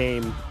first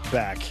game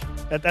back.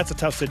 That's a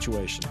tough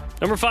situation.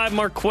 Number 5,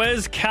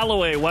 Marquez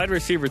Callaway, wide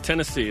receiver,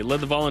 Tennessee. Led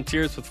the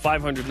Volunteers with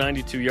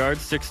 592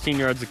 yards, 16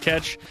 yards a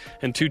catch,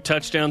 and 2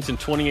 touchdowns in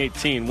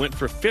 2018. Went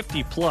for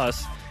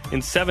 50-plus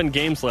in 7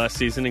 games last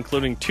season,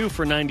 including 2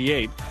 for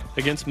 98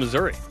 against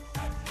Missouri.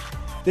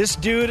 This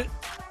dude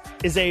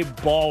is a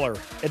baller.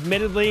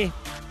 Admittedly,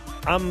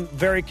 I'm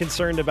very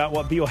concerned about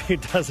what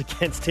BYU does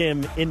against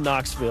him in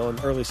Knoxville in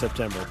early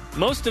September.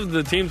 Most of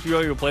the teams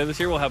BYU will play this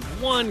year will have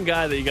one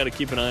guy that you got to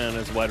keep an eye on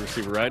as a wide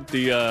receiver, right?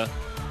 The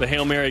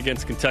Hail Mary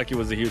against Kentucky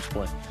was a huge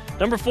play.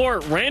 Number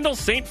 4, Randall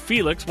St.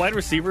 Felix, wide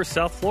receiver,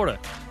 South Florida.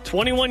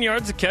 21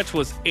 yards a catch,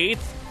 was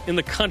 8th in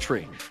the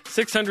country.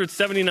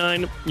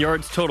 679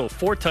 yards total,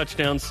 4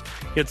 touchdowns.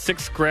 He had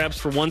 6 grabs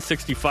for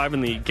 165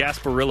 in the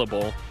Gasparilla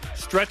Bowl.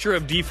 Stretcher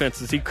of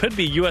defenses. He could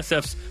be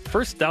USF's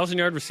first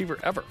 1,000-yard receiver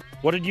ever.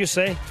 What did you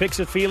say? Fix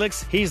it,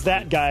 Felix? He's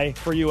that guy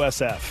for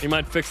USF. He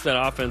might fix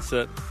that offense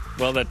that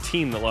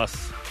team that lost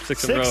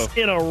 6 in a row. 6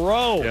 in a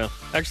row. Yeah.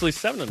 Actually,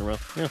 7 in a row.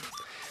 Yeah.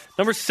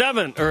 Number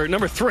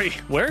 3,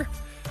 where?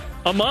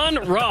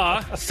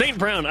 Amon-Ra St.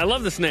 Brown. I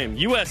love this name.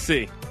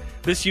 USC.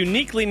 This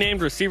uniquely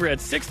named receiver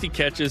had 60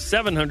 catches,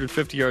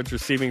 750 yards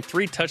receiving,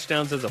 3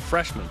 touchdowns as a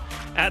freshman.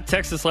 At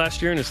Texas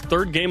last year in his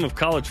third game of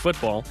college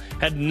football,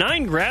 had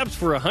 9 grabs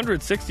for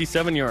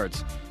 167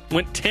 yards.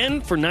 Went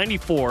 10 for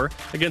 94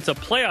 against a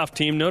playoff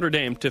team, Notre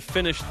Dame, to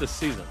finish the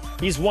season.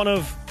 He's one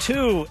of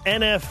 2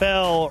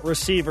 NFL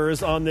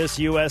receivers on this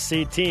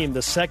USC team.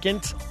 The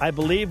second, I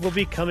believe, will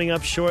be coming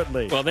up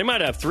shortly. Well, they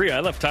might have 3. I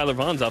left Tyler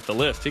Vaughns off the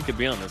list. He could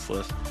be on this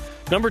list.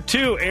 Number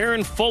 2,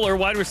 Aaron Fuller,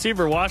 wide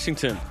receiver,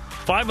 Washington.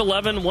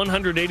 5'11",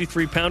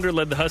 183-pounder,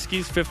 led the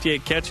Huskies,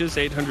 58 catches,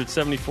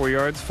 874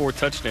 yards, 4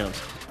 touchdowns.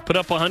 Put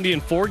up 100 in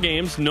 4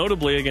 games,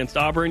 notably against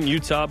Auburn,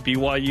 Utah,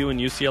 BYU, and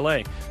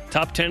UCLA.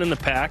 Top 10 in the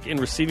pack in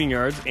receiving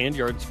yards and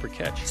yards per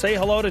catch. Say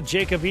hello to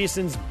Jacob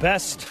Eason's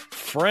best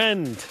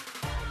friend.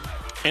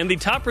 And the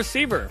top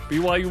receiver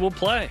BYU will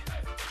play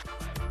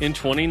in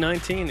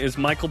 2019 is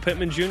Michael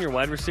Pittman Jr.,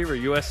 wide receiver,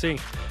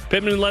 USC.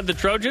 Pittman led the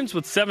Trojans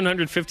with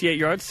 758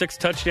 yards, 6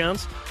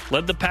 touchdowns.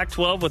 Led the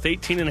Pac-12 with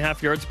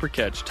 18.5 yards per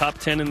catch. Top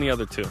 10 in the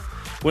other 2.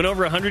 Went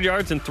over 100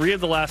 yards in 3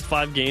 of the last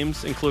 5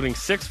 games, including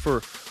 6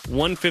 for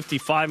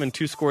 155 and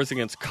 2 scores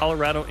against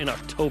Colorado in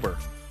October.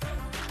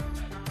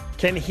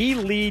 Can he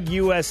lead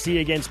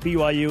USC against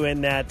BYU in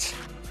that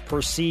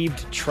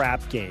perceived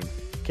trap game?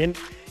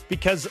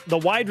 Because the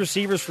wide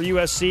receivers for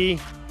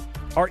USC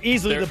are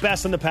easily the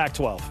best in the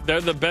Pac-12. They're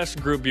the best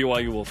group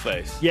BYU will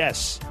face.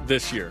 Yes.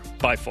 This year,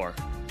 by far.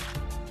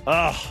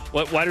 Oh.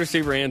 Wide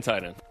receiver and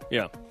tight end.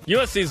 Yeah.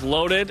 USC's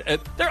loaded.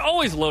 They're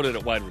always loaded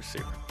at wide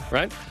receiver,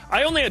 right?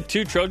 I only had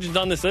 2 Trojans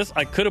on this list.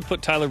 I could have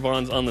put Tyler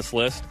Vaughns on this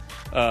list,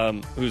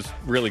 who's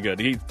really good.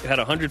 He had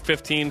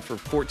 115 for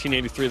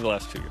 1483 the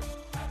last 2 years.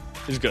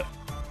 He's good.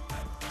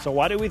 So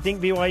why do we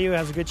think BYU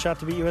has a good shot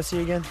to beat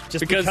USC again?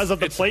 Just because of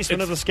the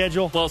placement of the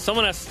schedule? Well,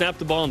 someone has to snap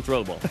the ball and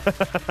throw the ball.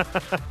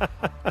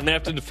 And they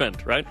have to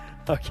defend, right?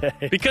 Okay.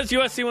 Because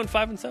USC went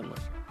 5-7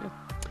 last year.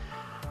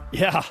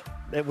 Yeah.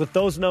 With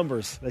those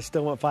numbers, they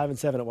still went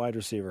 5-7 at wide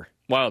receiver.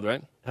 Wild,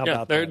 right? How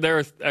about that? There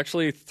are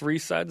actually 3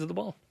 sides of the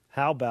ball.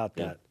 How about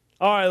that?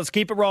 All right, let's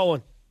keep it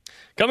rolling.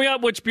 Coming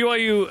up, which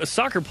BYU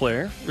soccer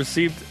player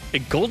received a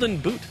golden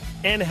boot?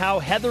 And how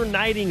Heather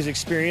Knighting's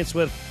experience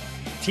with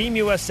Team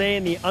USA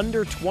and the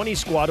under-20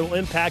 squad will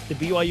impact the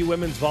BYU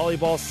women's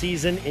volleyball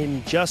season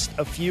in just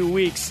a few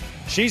weeks.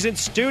 She's in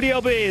Studio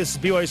B. This is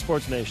BYU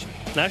Sports Nation.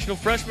 National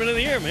Freshman of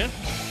the Year, man.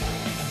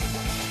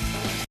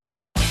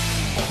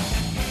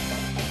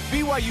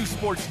 BYU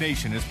Sports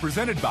Nation is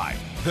presented by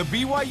The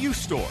BYU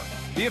Store,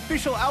 the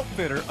official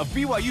outfitter of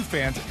BYU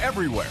fans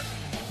everywhere.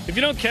 If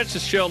you don't catch the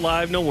show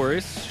live, no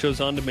worries. Show's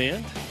on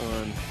demand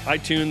on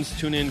iTunes,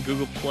 TuneIn,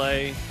 Google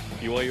Play,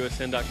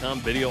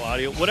 BYUSN.com, video,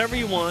 audio, whatever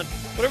you want,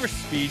 whatever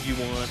speed you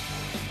want,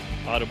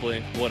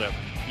 audibly, whatever.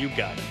 You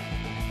got it.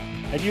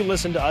 Have you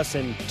listened to us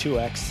in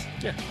 2X?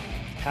 Yeah.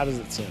 How does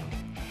it sound?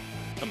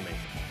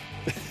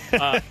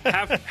 Amazing.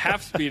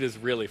 Half speed is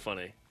really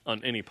funny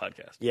on any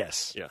podcast.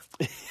 Yes. Yeah.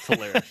 It's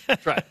hilarious.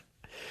 Try it.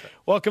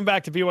 Welcome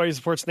back to BYU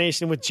Sports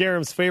Nation with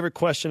Jerem's favorite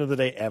question of the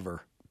day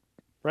ever.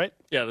 Right?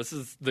 Yeah, this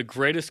is the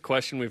greatest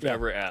question we've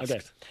ever asked.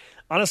 Okay.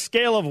 On a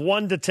scale of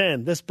 1 to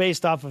 10, this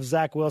based off of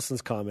Zach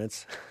Wilson's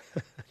comments,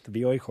 the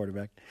BYU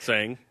quarterback,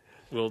 saying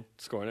we'll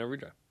score on every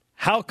drive.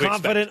 How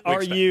confident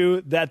are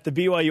you that the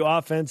BYU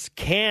offense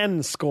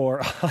can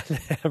score on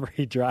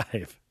every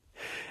drive?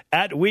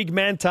 At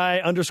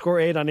Weigmanti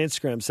 _8 on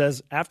Instagram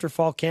says, after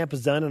fall camp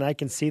is done and I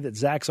can see that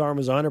Zach's arm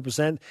is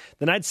 100%,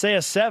 then I'd say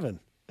a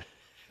 7.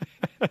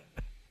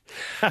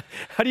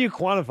 How do you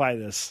quantify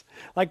this?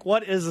 Like,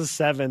 what is a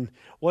 7?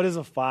 What is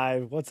a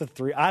 5? What's a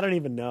 3? I don't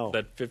even know.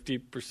 That 50%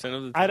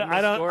 of the time I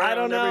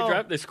don't know. Every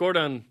drive. They scored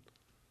on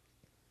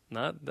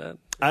not that.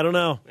 I don't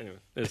know. Anyway,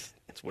 it's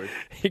weird.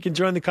 You can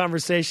join the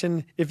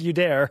conversation if you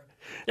dare.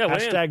 Yeah,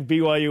 hashtag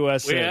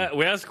BYUSN.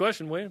 We asked a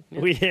question. Weigh in.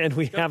 Yeah.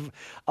 We have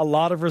a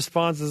lot of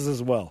responses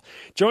as well.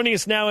 Joining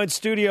us now in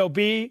Studio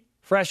B,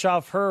 fresh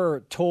off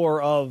her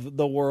tour of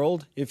the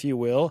world, if you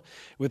will,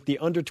 with the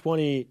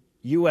under-20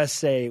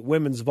 USA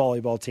women's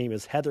volleyball team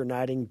is Heather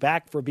Knighting,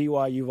 back for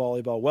BYU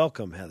volleyball.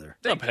 Welcome, Heather.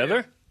 What's up,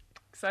 Heather?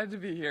 Excited to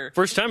be here.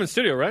 First time in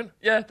studio, right?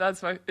 Yeah,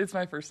 it's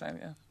my first time,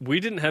 yeah. We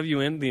didn't have you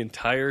in the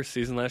entire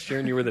season last year,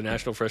 and you were the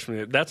national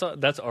freshman. That's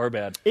our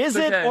bad. Is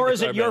it, okay. or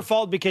is It's it your bad.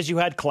 fault because you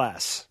had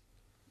class?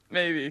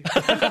 Maybe.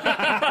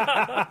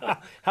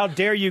 How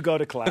dare you go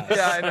to class?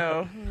 Yeah, I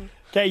know.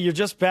 Okay, you're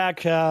just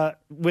back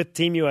with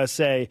Team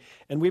USA,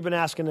 and we've been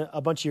asking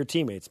a bunch of your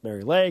teammates,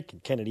 Mary Lake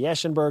and Kennedy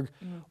Eschenberg,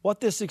 what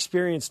this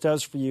experience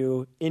does for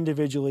you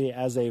individually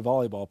as a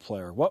volleyball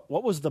player. What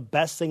was the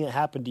best thing that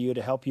happened to you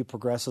to help you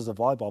progress as a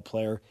volleyball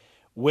player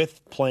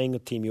with playing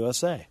with Team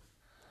USA?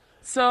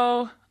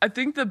 So I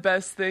think the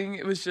best thing,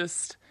 it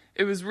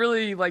was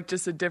really like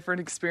just a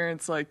different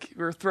experience. Like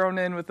we were thrown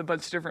in with a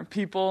bunch of different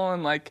people,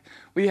 and like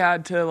we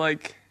had to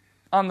like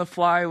on the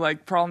fly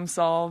like problem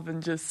solve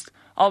and just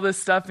all this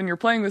stuff, and you're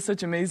playing with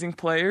such amazing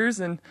players,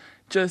 and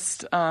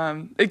just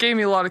it gave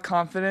me a lot of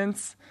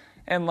confidence,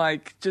 and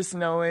like just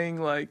knowing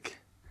like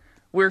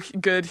we're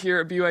good here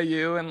at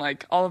BYU, and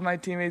like all of my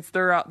teammates,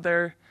 they're out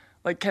there,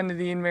 like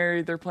Kennedy and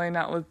Mary, they're playing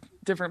out with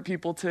different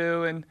people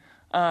too, and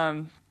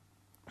it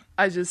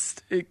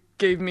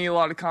gave me a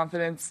lot of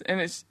confidence,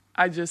 and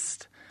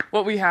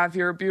what we have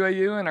here at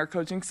BYU and our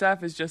coaching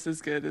staff is just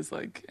as good as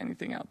like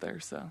anything out there.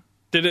 So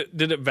did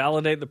it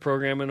validate the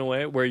program in a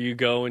way where you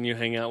go and you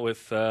hang out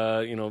with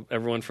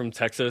everyone from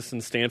Texas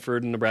and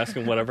Stanford and Nebraska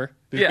and whatever?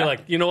 Did you feel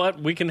like, you know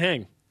what, we can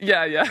hang?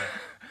 Yeah.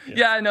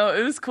 Yeah, no,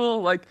 it was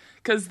cool. Like,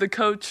 because the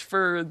coach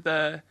for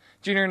the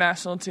junior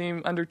national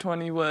team under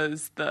 20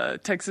 was the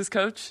Texas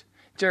coach,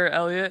 Jarrett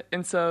Elliott,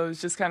 and so it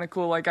was just kind of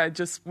cool. Like,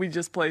 we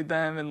just played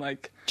them and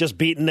like just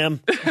beating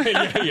them.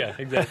 yeah,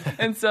 exactly.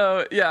 And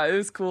so yeah, it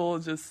was cool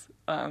just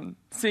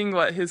seeing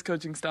what his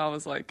coaching style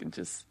was like and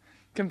just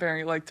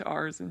comparing it like to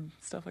ours and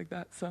stuff like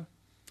that. So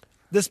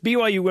this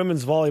BYU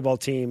women's volleyball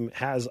team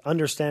has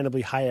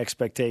understandably high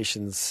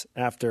expectations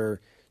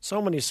after so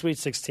many Sweet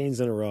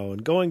 16s in a row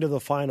and going to the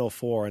Final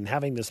Four and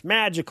having this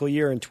magical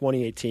year in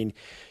 2018.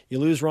 You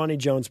lose Ronnie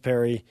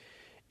Jones-Perry.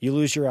 You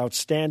lose your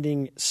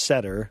outstanding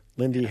setter,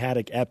 Lindy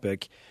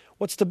Haddock-Epic.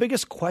 What's the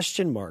biggest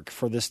question mark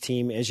for this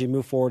team as you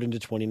move forward into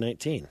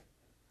 2019?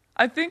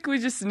 I think we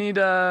just need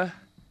to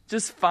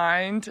just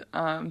find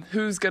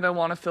who's going to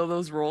want to fill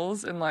those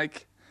roles. And,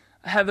 like,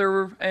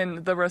 Heather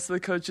and the rest of the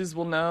coaches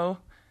will know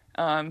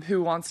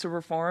who wants to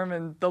perform,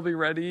 and they'll be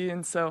ready.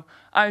 And so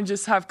I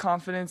just have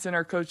confidence in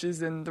our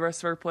coaches and the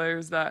rest of our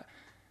players that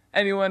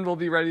anyone will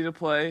be ready to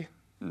play.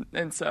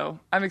 And so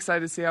I'm excited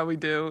to see how we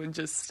do, and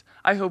just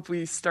I hope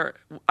we start.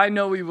 I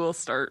know we will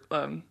start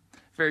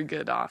very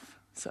good off.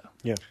 So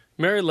yeah.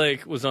 Mary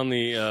Lake was on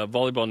the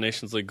Volleyball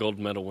Nations League gold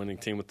medal winning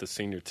team with the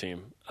senior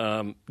team.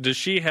 Does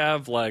she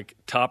have like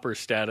topper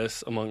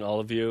status among all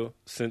of you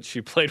since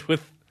she played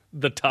with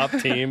the top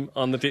team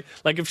on the team?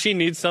 Like, if she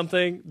needs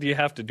something, do you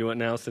have to do it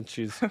now since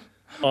she's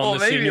on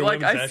the senior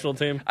women's national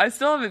team? I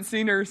still haven't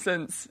seen her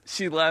since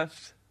she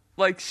left.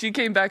 Like, she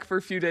came back for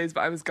a few days,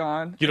 but I was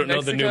gone. You don't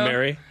know the new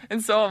Mary?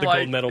 And so I'm the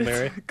gold medal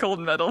Mary? Gold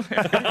medal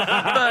Mary.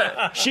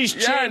 But, she's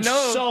changed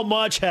so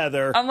much,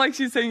 Heather. I'm like,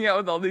 she's hanging out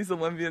with all these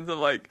Olympians. I'm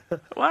like,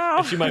 wow.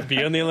 And she might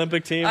be on the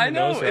Olympic team. I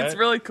know. Knows, right? It's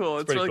really cool.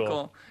 It's really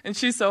cool. And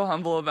she's so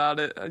humble about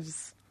it.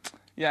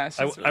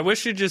 I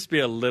wish you'd just be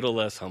a little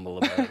less humble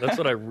about it. That's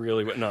what I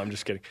really – no, I'm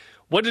just kidding.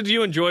 What did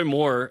you enjoy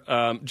more,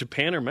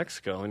 Japan or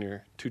Mexico in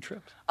your two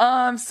trips?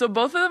 So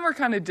both of them were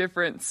kind of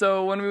different.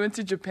 So when we went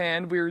to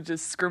Japan, we were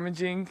just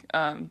scrimmaging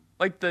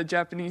like the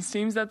Japanese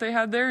teams that they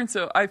had there. And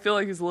so I feel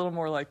like it's a little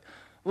more like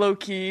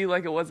low-key,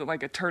 like it wasn't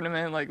like a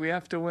tournament, like we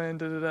have to win,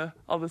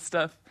 all this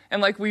stuff.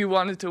 And like we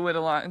wanted to win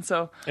a lot. And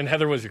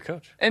Heather was your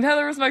coach. And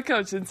Heather was my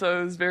coach. And so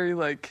it was very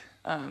like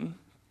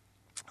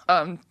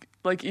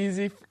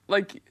easy,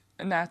 like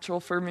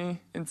natural for me.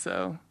 And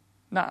so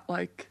not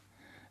like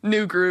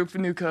new group,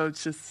 new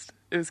coach, just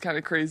it was kind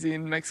of crazy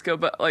in Mexico,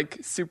 but like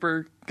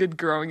super good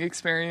growing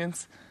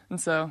experience. And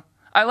so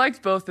I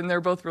liked both, and they're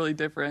both really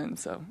different.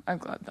 So I'm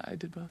glad that I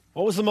did both.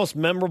 What was the most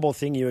memorable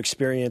thing you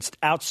experienced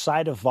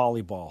outside of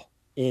volleyball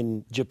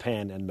in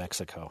Japan and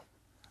Mexico?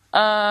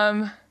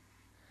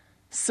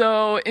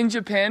 So in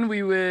Japan,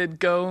 we would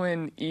go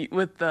and eat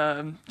with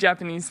the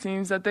Japanese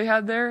teams that they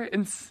had there.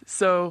 And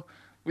so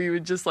we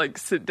would just like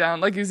sit down,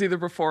 like it was either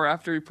before or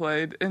after we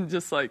played, and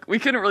just like we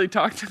couldn't really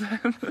talk to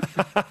them.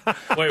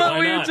 Wait, why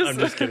not? I'm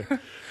just kidding.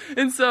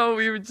 And so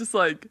we would just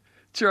like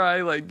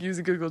try like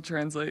use Google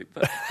Translate,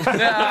 but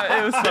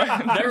yeah, it was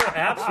fun. There were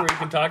apps where you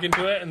can talk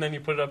into it, and then you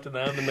put it up to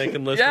them and they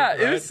can listen. Yeah,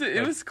 right?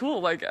 it was cool.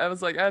 Like I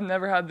was like, I've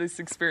never had this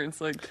experience,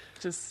 like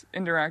just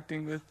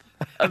interacting with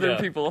other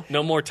people.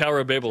 No more Tower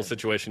of Babel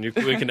situation.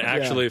 We can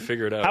actually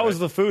figure it out. How was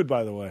the food,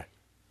 by the way?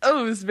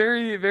 Oh, it was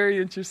very,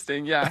 very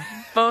interesting. Yeah,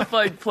 both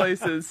like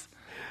places.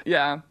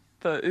 Yeah,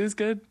 but it was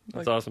good.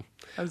 That's awesome.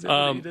 I was able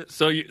to eat it.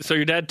 So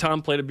your dad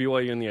Tom played at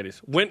BYU in the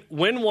 80s.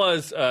 When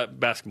was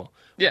basketball?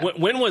 Yeah.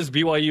 When was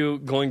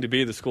BYU going to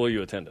be the school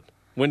you attended?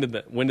 When did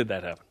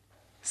that happen?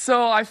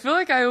 So I feel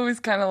like I always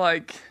kind of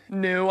like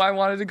knew I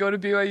wanted to go to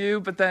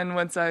BYU, but then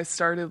once I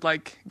started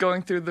like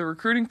going through the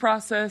recruiting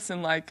process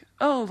and like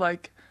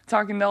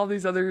talking to all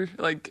these other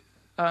like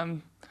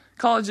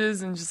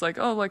colleges and just like,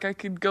 like I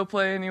could go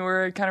play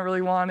anywhere I kind of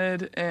really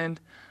wanted. And,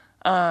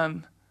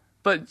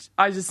 but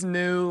I just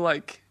knew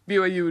like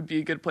BYU would be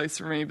a good place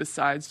for me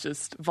besides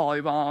just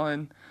volleyball.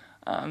 And,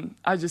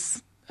 I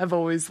just have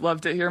always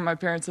loved it here. My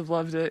parents have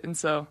loved it. And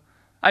so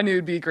I knew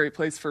it'd be a great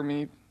place for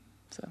me.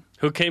 So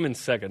who came in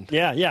second?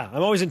 Yeah.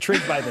 I'm always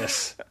intrigued by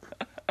this.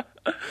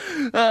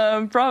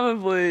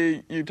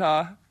 Probably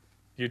Utah.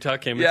 Utah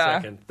came in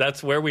second.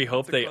 That's where we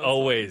hope they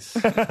always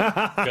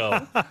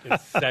go, in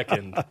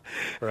second.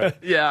 Right.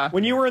 Yeah.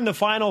 When you were in the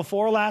Final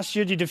Four last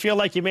year, did you feel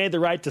like you made the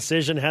right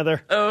decision,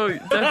 Heather? Oh,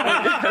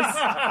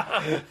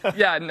 definitely, yes.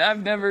 Yeah,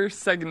 I've never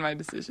seconded my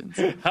decisions.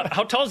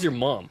 How tall is your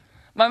mom?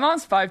 My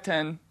mom's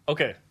 5'10".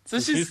 Okay. So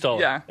she's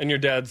tall. Yeah. And your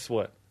dad's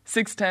what?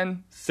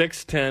 6'10".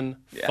 6'10",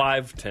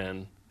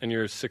 5'10". And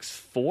you're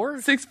 6'4"?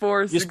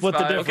 6'4", You split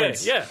the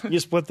difference. Okay, yeah. You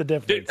split the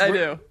difference. I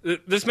do.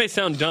 This may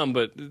sound dumb,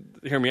 but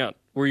hear me out.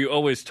 Were you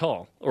always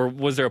tall? Or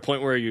was there a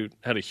point where you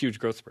had a huge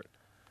growth spurt?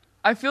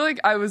 I feel like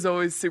I was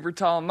always super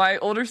tall. My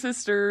older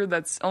sister,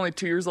 that's only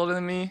 2 years older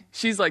than me,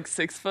 she's like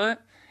 6 foot.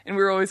 and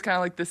we were always kind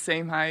of like the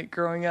same height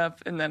growing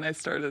up, and then I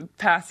started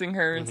passing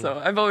her, and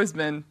so I've always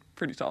been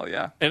pretty tall,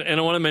 yeah. And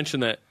I want to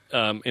mention that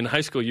in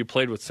high school you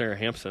played with Sarah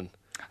Hampson.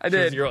 I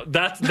did.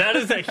 That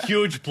is a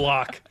huge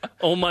block.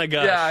 Oh my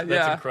gosh, Yeah,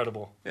 that's yeah.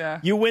 incredible. Yeah.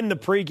 You win the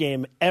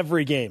pregame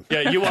every game.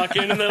 Yeah, you walk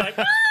in and they're like,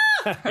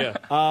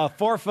 yeah.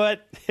 4 foot.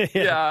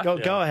 Yeah.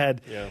 Go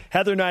ahead. Yeah.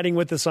 Heather Knighting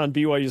with us on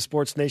BYU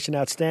Sports Nation.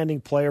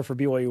 Outstanding player for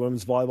BYU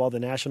women's volleyball, the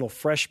National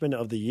Freshman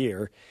of the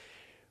Year.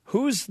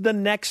 Who's the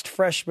next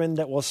freshman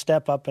that will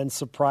step up and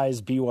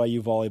surprise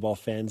BYU volleyball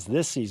fans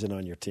this season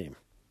on your team?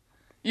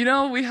 You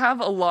know, we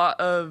have a lot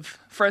of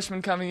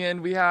freshmen coming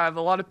in. We have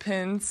a lot of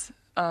pins,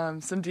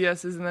 some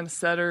DSs, and then a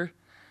setter.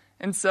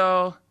 And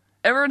so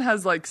everyone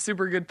has, like,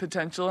 super good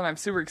potential, and I'm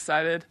super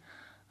excited.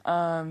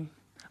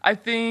 I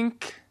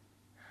think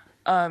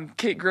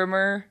Kate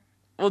Grimmer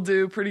will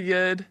do pretty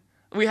good.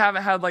 We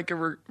haven't had, like, a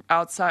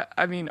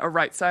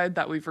right side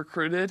that we've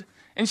recruited.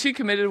 And she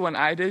committed when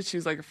I did. She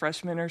was, like, a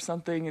freshman or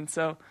something. And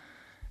so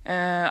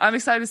I'm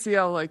excited to see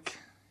how, like,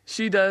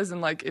 she does and,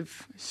 like,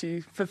 if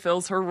she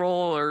fulfills her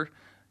role or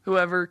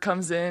whoever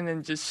comes in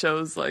and just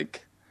shows,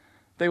 like,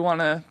 they want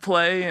to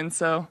play. And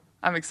so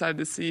I'm excited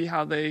to see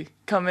how they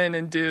come in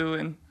and do,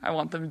 and I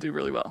want them to do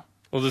really well.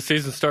 Well, the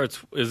season starts,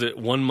 is it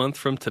 1 month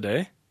from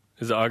today?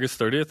 Is it August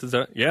 30th? Is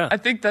that? Yeah. I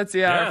think that's,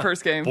 our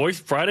first game. Boys,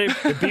 Friday,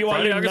 BYU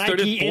Friday, August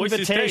Nike 30th,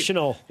 Boise State.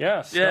 Invitational.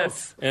 Yeah. So.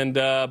 Yes. And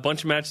a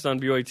bunch of matches on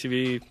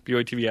BYU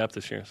TV app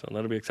this year, so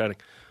that'll be exciting.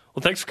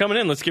 Well, thanks for coming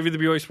in. Let's give you the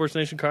BYU Sports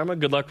Nation karma.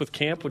 Good luck with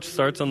camp, which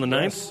starts on the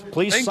 9th.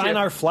 Please Thank sign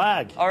you. our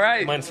flag. All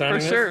right. Mind signing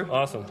for this? sure.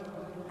 Awesome.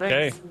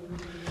 Thanks. Okay.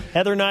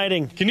 Heather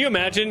Knighting. Can you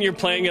imagine you're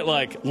playing at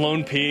like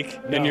Lone Peak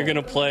and you're going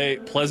to play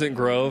Pleasant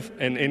Grove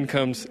and in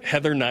comes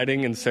Heather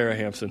Knighting and Sarah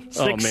Hampson?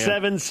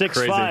 6'7", 6'5".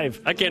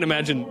 Crazy. I can't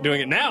imagine doing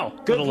it now.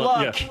 Good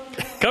luck.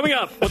 Coming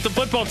up, what the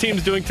football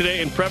team's doing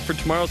today in prep for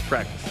tomorrow's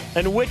practice.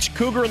 And which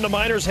Cougar in the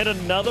minors hit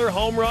another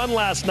home run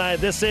last night?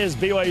 This is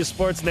BYU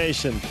Sports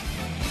Nation.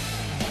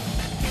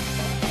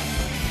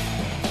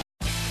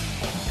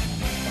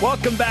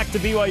 Welcome back to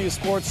BYU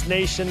Sports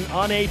Nation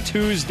on a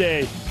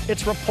Tuesday.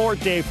 It's report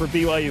day for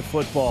BYU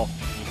football.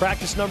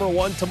 Practice number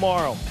 1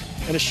 tomorrow.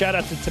 And a shout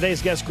out to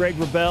today's guests, Greg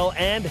Wrubell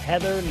and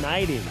Heather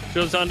Knighting.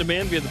 Shows on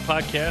demand via the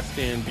podcast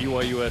and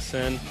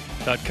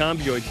BYUSN.com,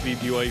 BYU TV,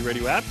 BYU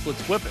radio apps.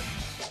 Let's whip it.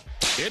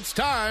 It's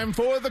time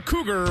for the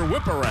Cougar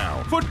Whip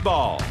Around.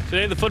 Football.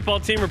 Today, the football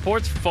team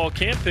reports for fall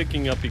camp,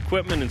 picking up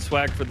equipment and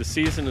swag for the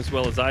season, as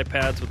well as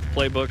iPads with the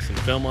playbooks and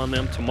film on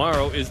them.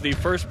 Tomorrow is the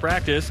first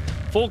practice.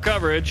 Full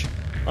coverage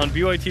on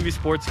BYU TV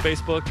Sports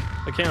Facebook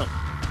account.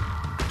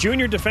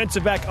 Junior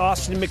defensive back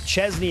Austin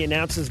McChesney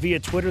announces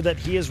via Twitter that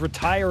he is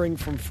retiring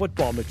from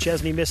football.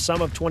 McChesney missed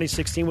some of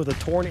 2016 with a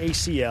torn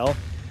ACL,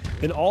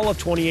 then all of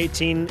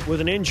 2018 with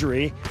an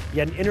injury. He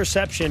had an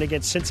interception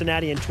against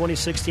Cincinnati in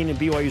 2016 in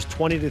BYU's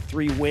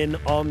 20-3 win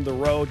on the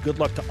road. Good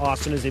luck to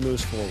Austin as he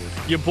moves forward.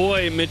 Your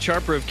boy Mitch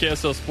Harper of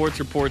KSL Sports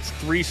reports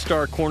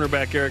 3-star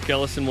cornerback Eric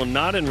Ellison will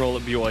not enroll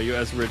at BYU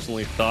as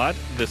originally thought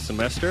this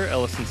semester.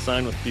 Ellison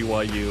signed with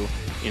BYU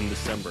in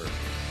December.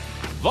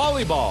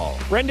 Volleyball.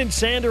 Brendan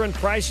Sander and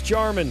Price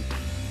Jarman,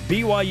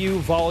 BYU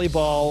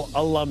volleyball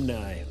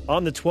alumni.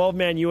 On the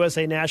 12-man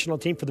USA national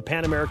team for the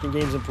Pan American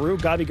Games in Peru,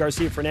 Gabi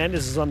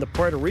Garcia-Fernandez is on the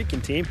Puerto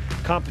Rican team.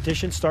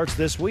 Competition starts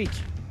this week.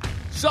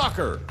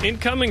 Soccer.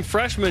 Incoming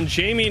freshman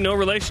Jamie, no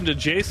relation to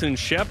Jason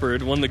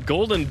Shepard, won the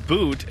Golden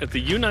Boot at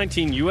the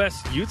U19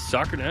 U.S. Youth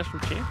Soccer National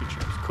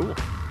Championships. Cool.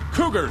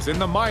 Cougars in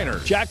the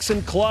minors.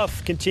 Jackson Clough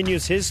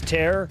continues his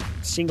tear.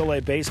 Single A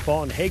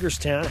baseball in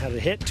Hagerstown had a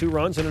hit, 2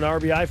 runs, and an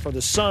RBI for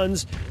the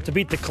Suns to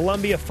beat the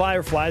Columbia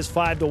Fireflies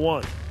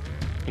 5-1.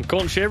 And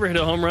Colton Shaver hit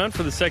a home run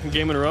for the second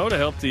game in a row to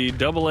help the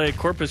AA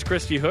Corpus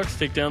Christi Hooks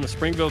take down the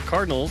Springfield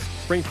Cardinals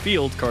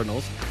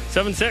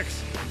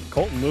 7-6.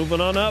 Colton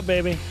moving on up,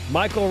 baby.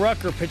 Michael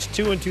Rucker pitched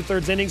 2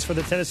 2/3 innings for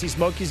the Tennessee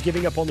Smokies,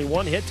 giving up only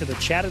 1 hit to the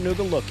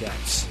Chattanooga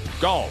Lookouts.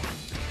 Golf.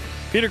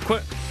 We might as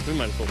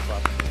well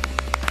drop it.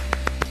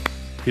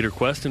 Peter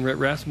Quest and Rhett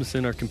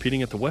Rasmussen are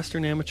competing at the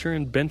Western Amateur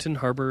in Benton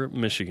Harbor,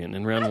 Michigan.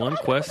 In round 1,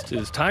 Quest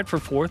is tied for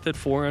 4th at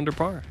 4 under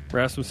par.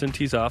 Rasmussen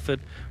tees off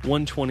at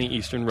 1:20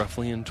 Eastern,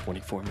 roughly in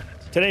 24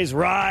 minutes. Today's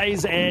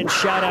rise and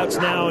shout-outs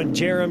now. And,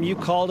 Jerem, you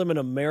called him an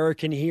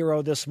American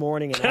hero this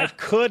morning, and I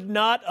could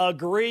not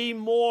agree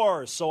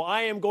more. So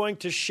I am going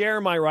to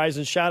share my rise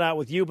and shout-out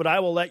with you, but I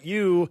will let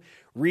you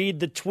read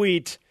the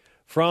tweet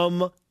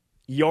from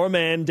your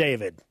man,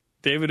 David.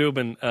 David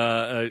Ubben,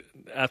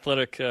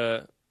 athletic...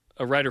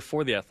 a writer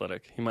for The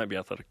Athletic. He might be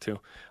athletic, too.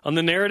 On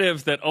the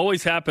narrative that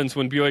always happens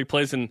when BYU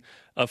plays an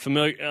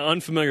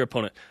unfamiliar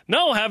opponent.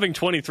 No, having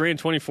 23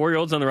 and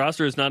 24-year-olds on the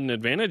roster is not an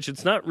advantage.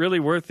 It's not really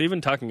worth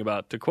even talking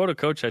about. To quote a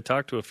coach I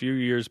talked to a few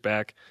years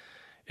back,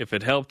 if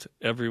it helped,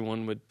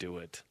 everyone would do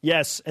it.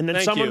 Yes, and then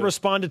someone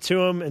responded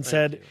to him and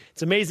said,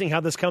 it's amazing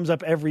how this comes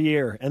up every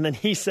year. And then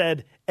he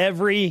said,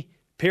 every,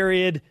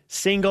 period,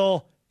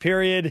 single,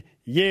 period,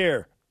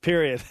 year,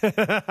 period.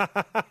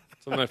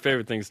 It's one of my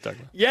favorite things to talk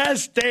about.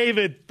 Yes,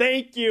 David.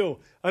 Thank you.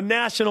 A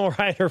national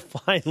writer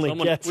finally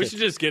gets it. We should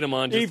just get him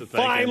on just to thank him.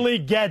 He finally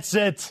gets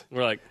it.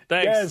 We're like,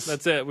 thanks. Yes.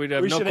 That's it. We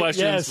have no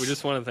questions. Yes. We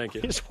just want to thank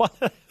you.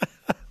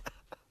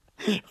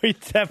 We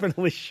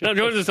definitely should. Now,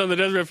 join us on the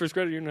Deseret First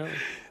Credit Union.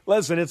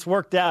 Listen, it's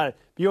worked out.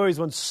 You always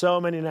won so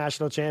many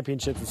national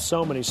championships in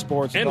so many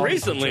sports. And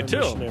recently,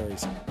 too.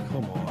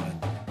 Come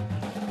on.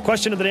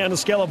 Question of the day: on a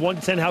scale of 1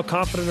 to 10, how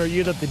confident are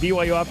you that the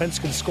BYU offense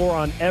can score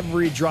on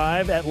every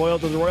drive? At Loyal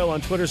to the Royal on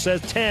Twitter says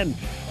 10.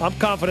 I'm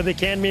confident they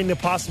can, meaning the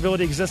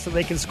possibility exists that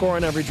they can score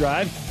on every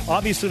drive.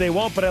 Obviously, they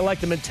won't, but I like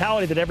the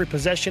mentality that every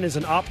possession is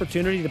an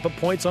opportunity to put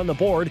points on the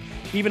board,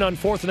 even on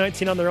 4th and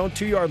 19 on their own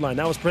 2-yard line.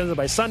 That was presented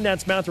by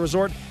Sundance Mountain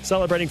Resort,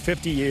 celebrating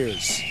 50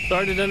 years.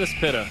 Sorry to Dennis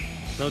Pitta.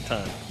 No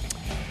time.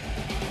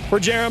 For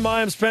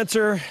Jeremiah, I'm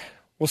Spencer.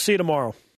 We'll see you tomorrow.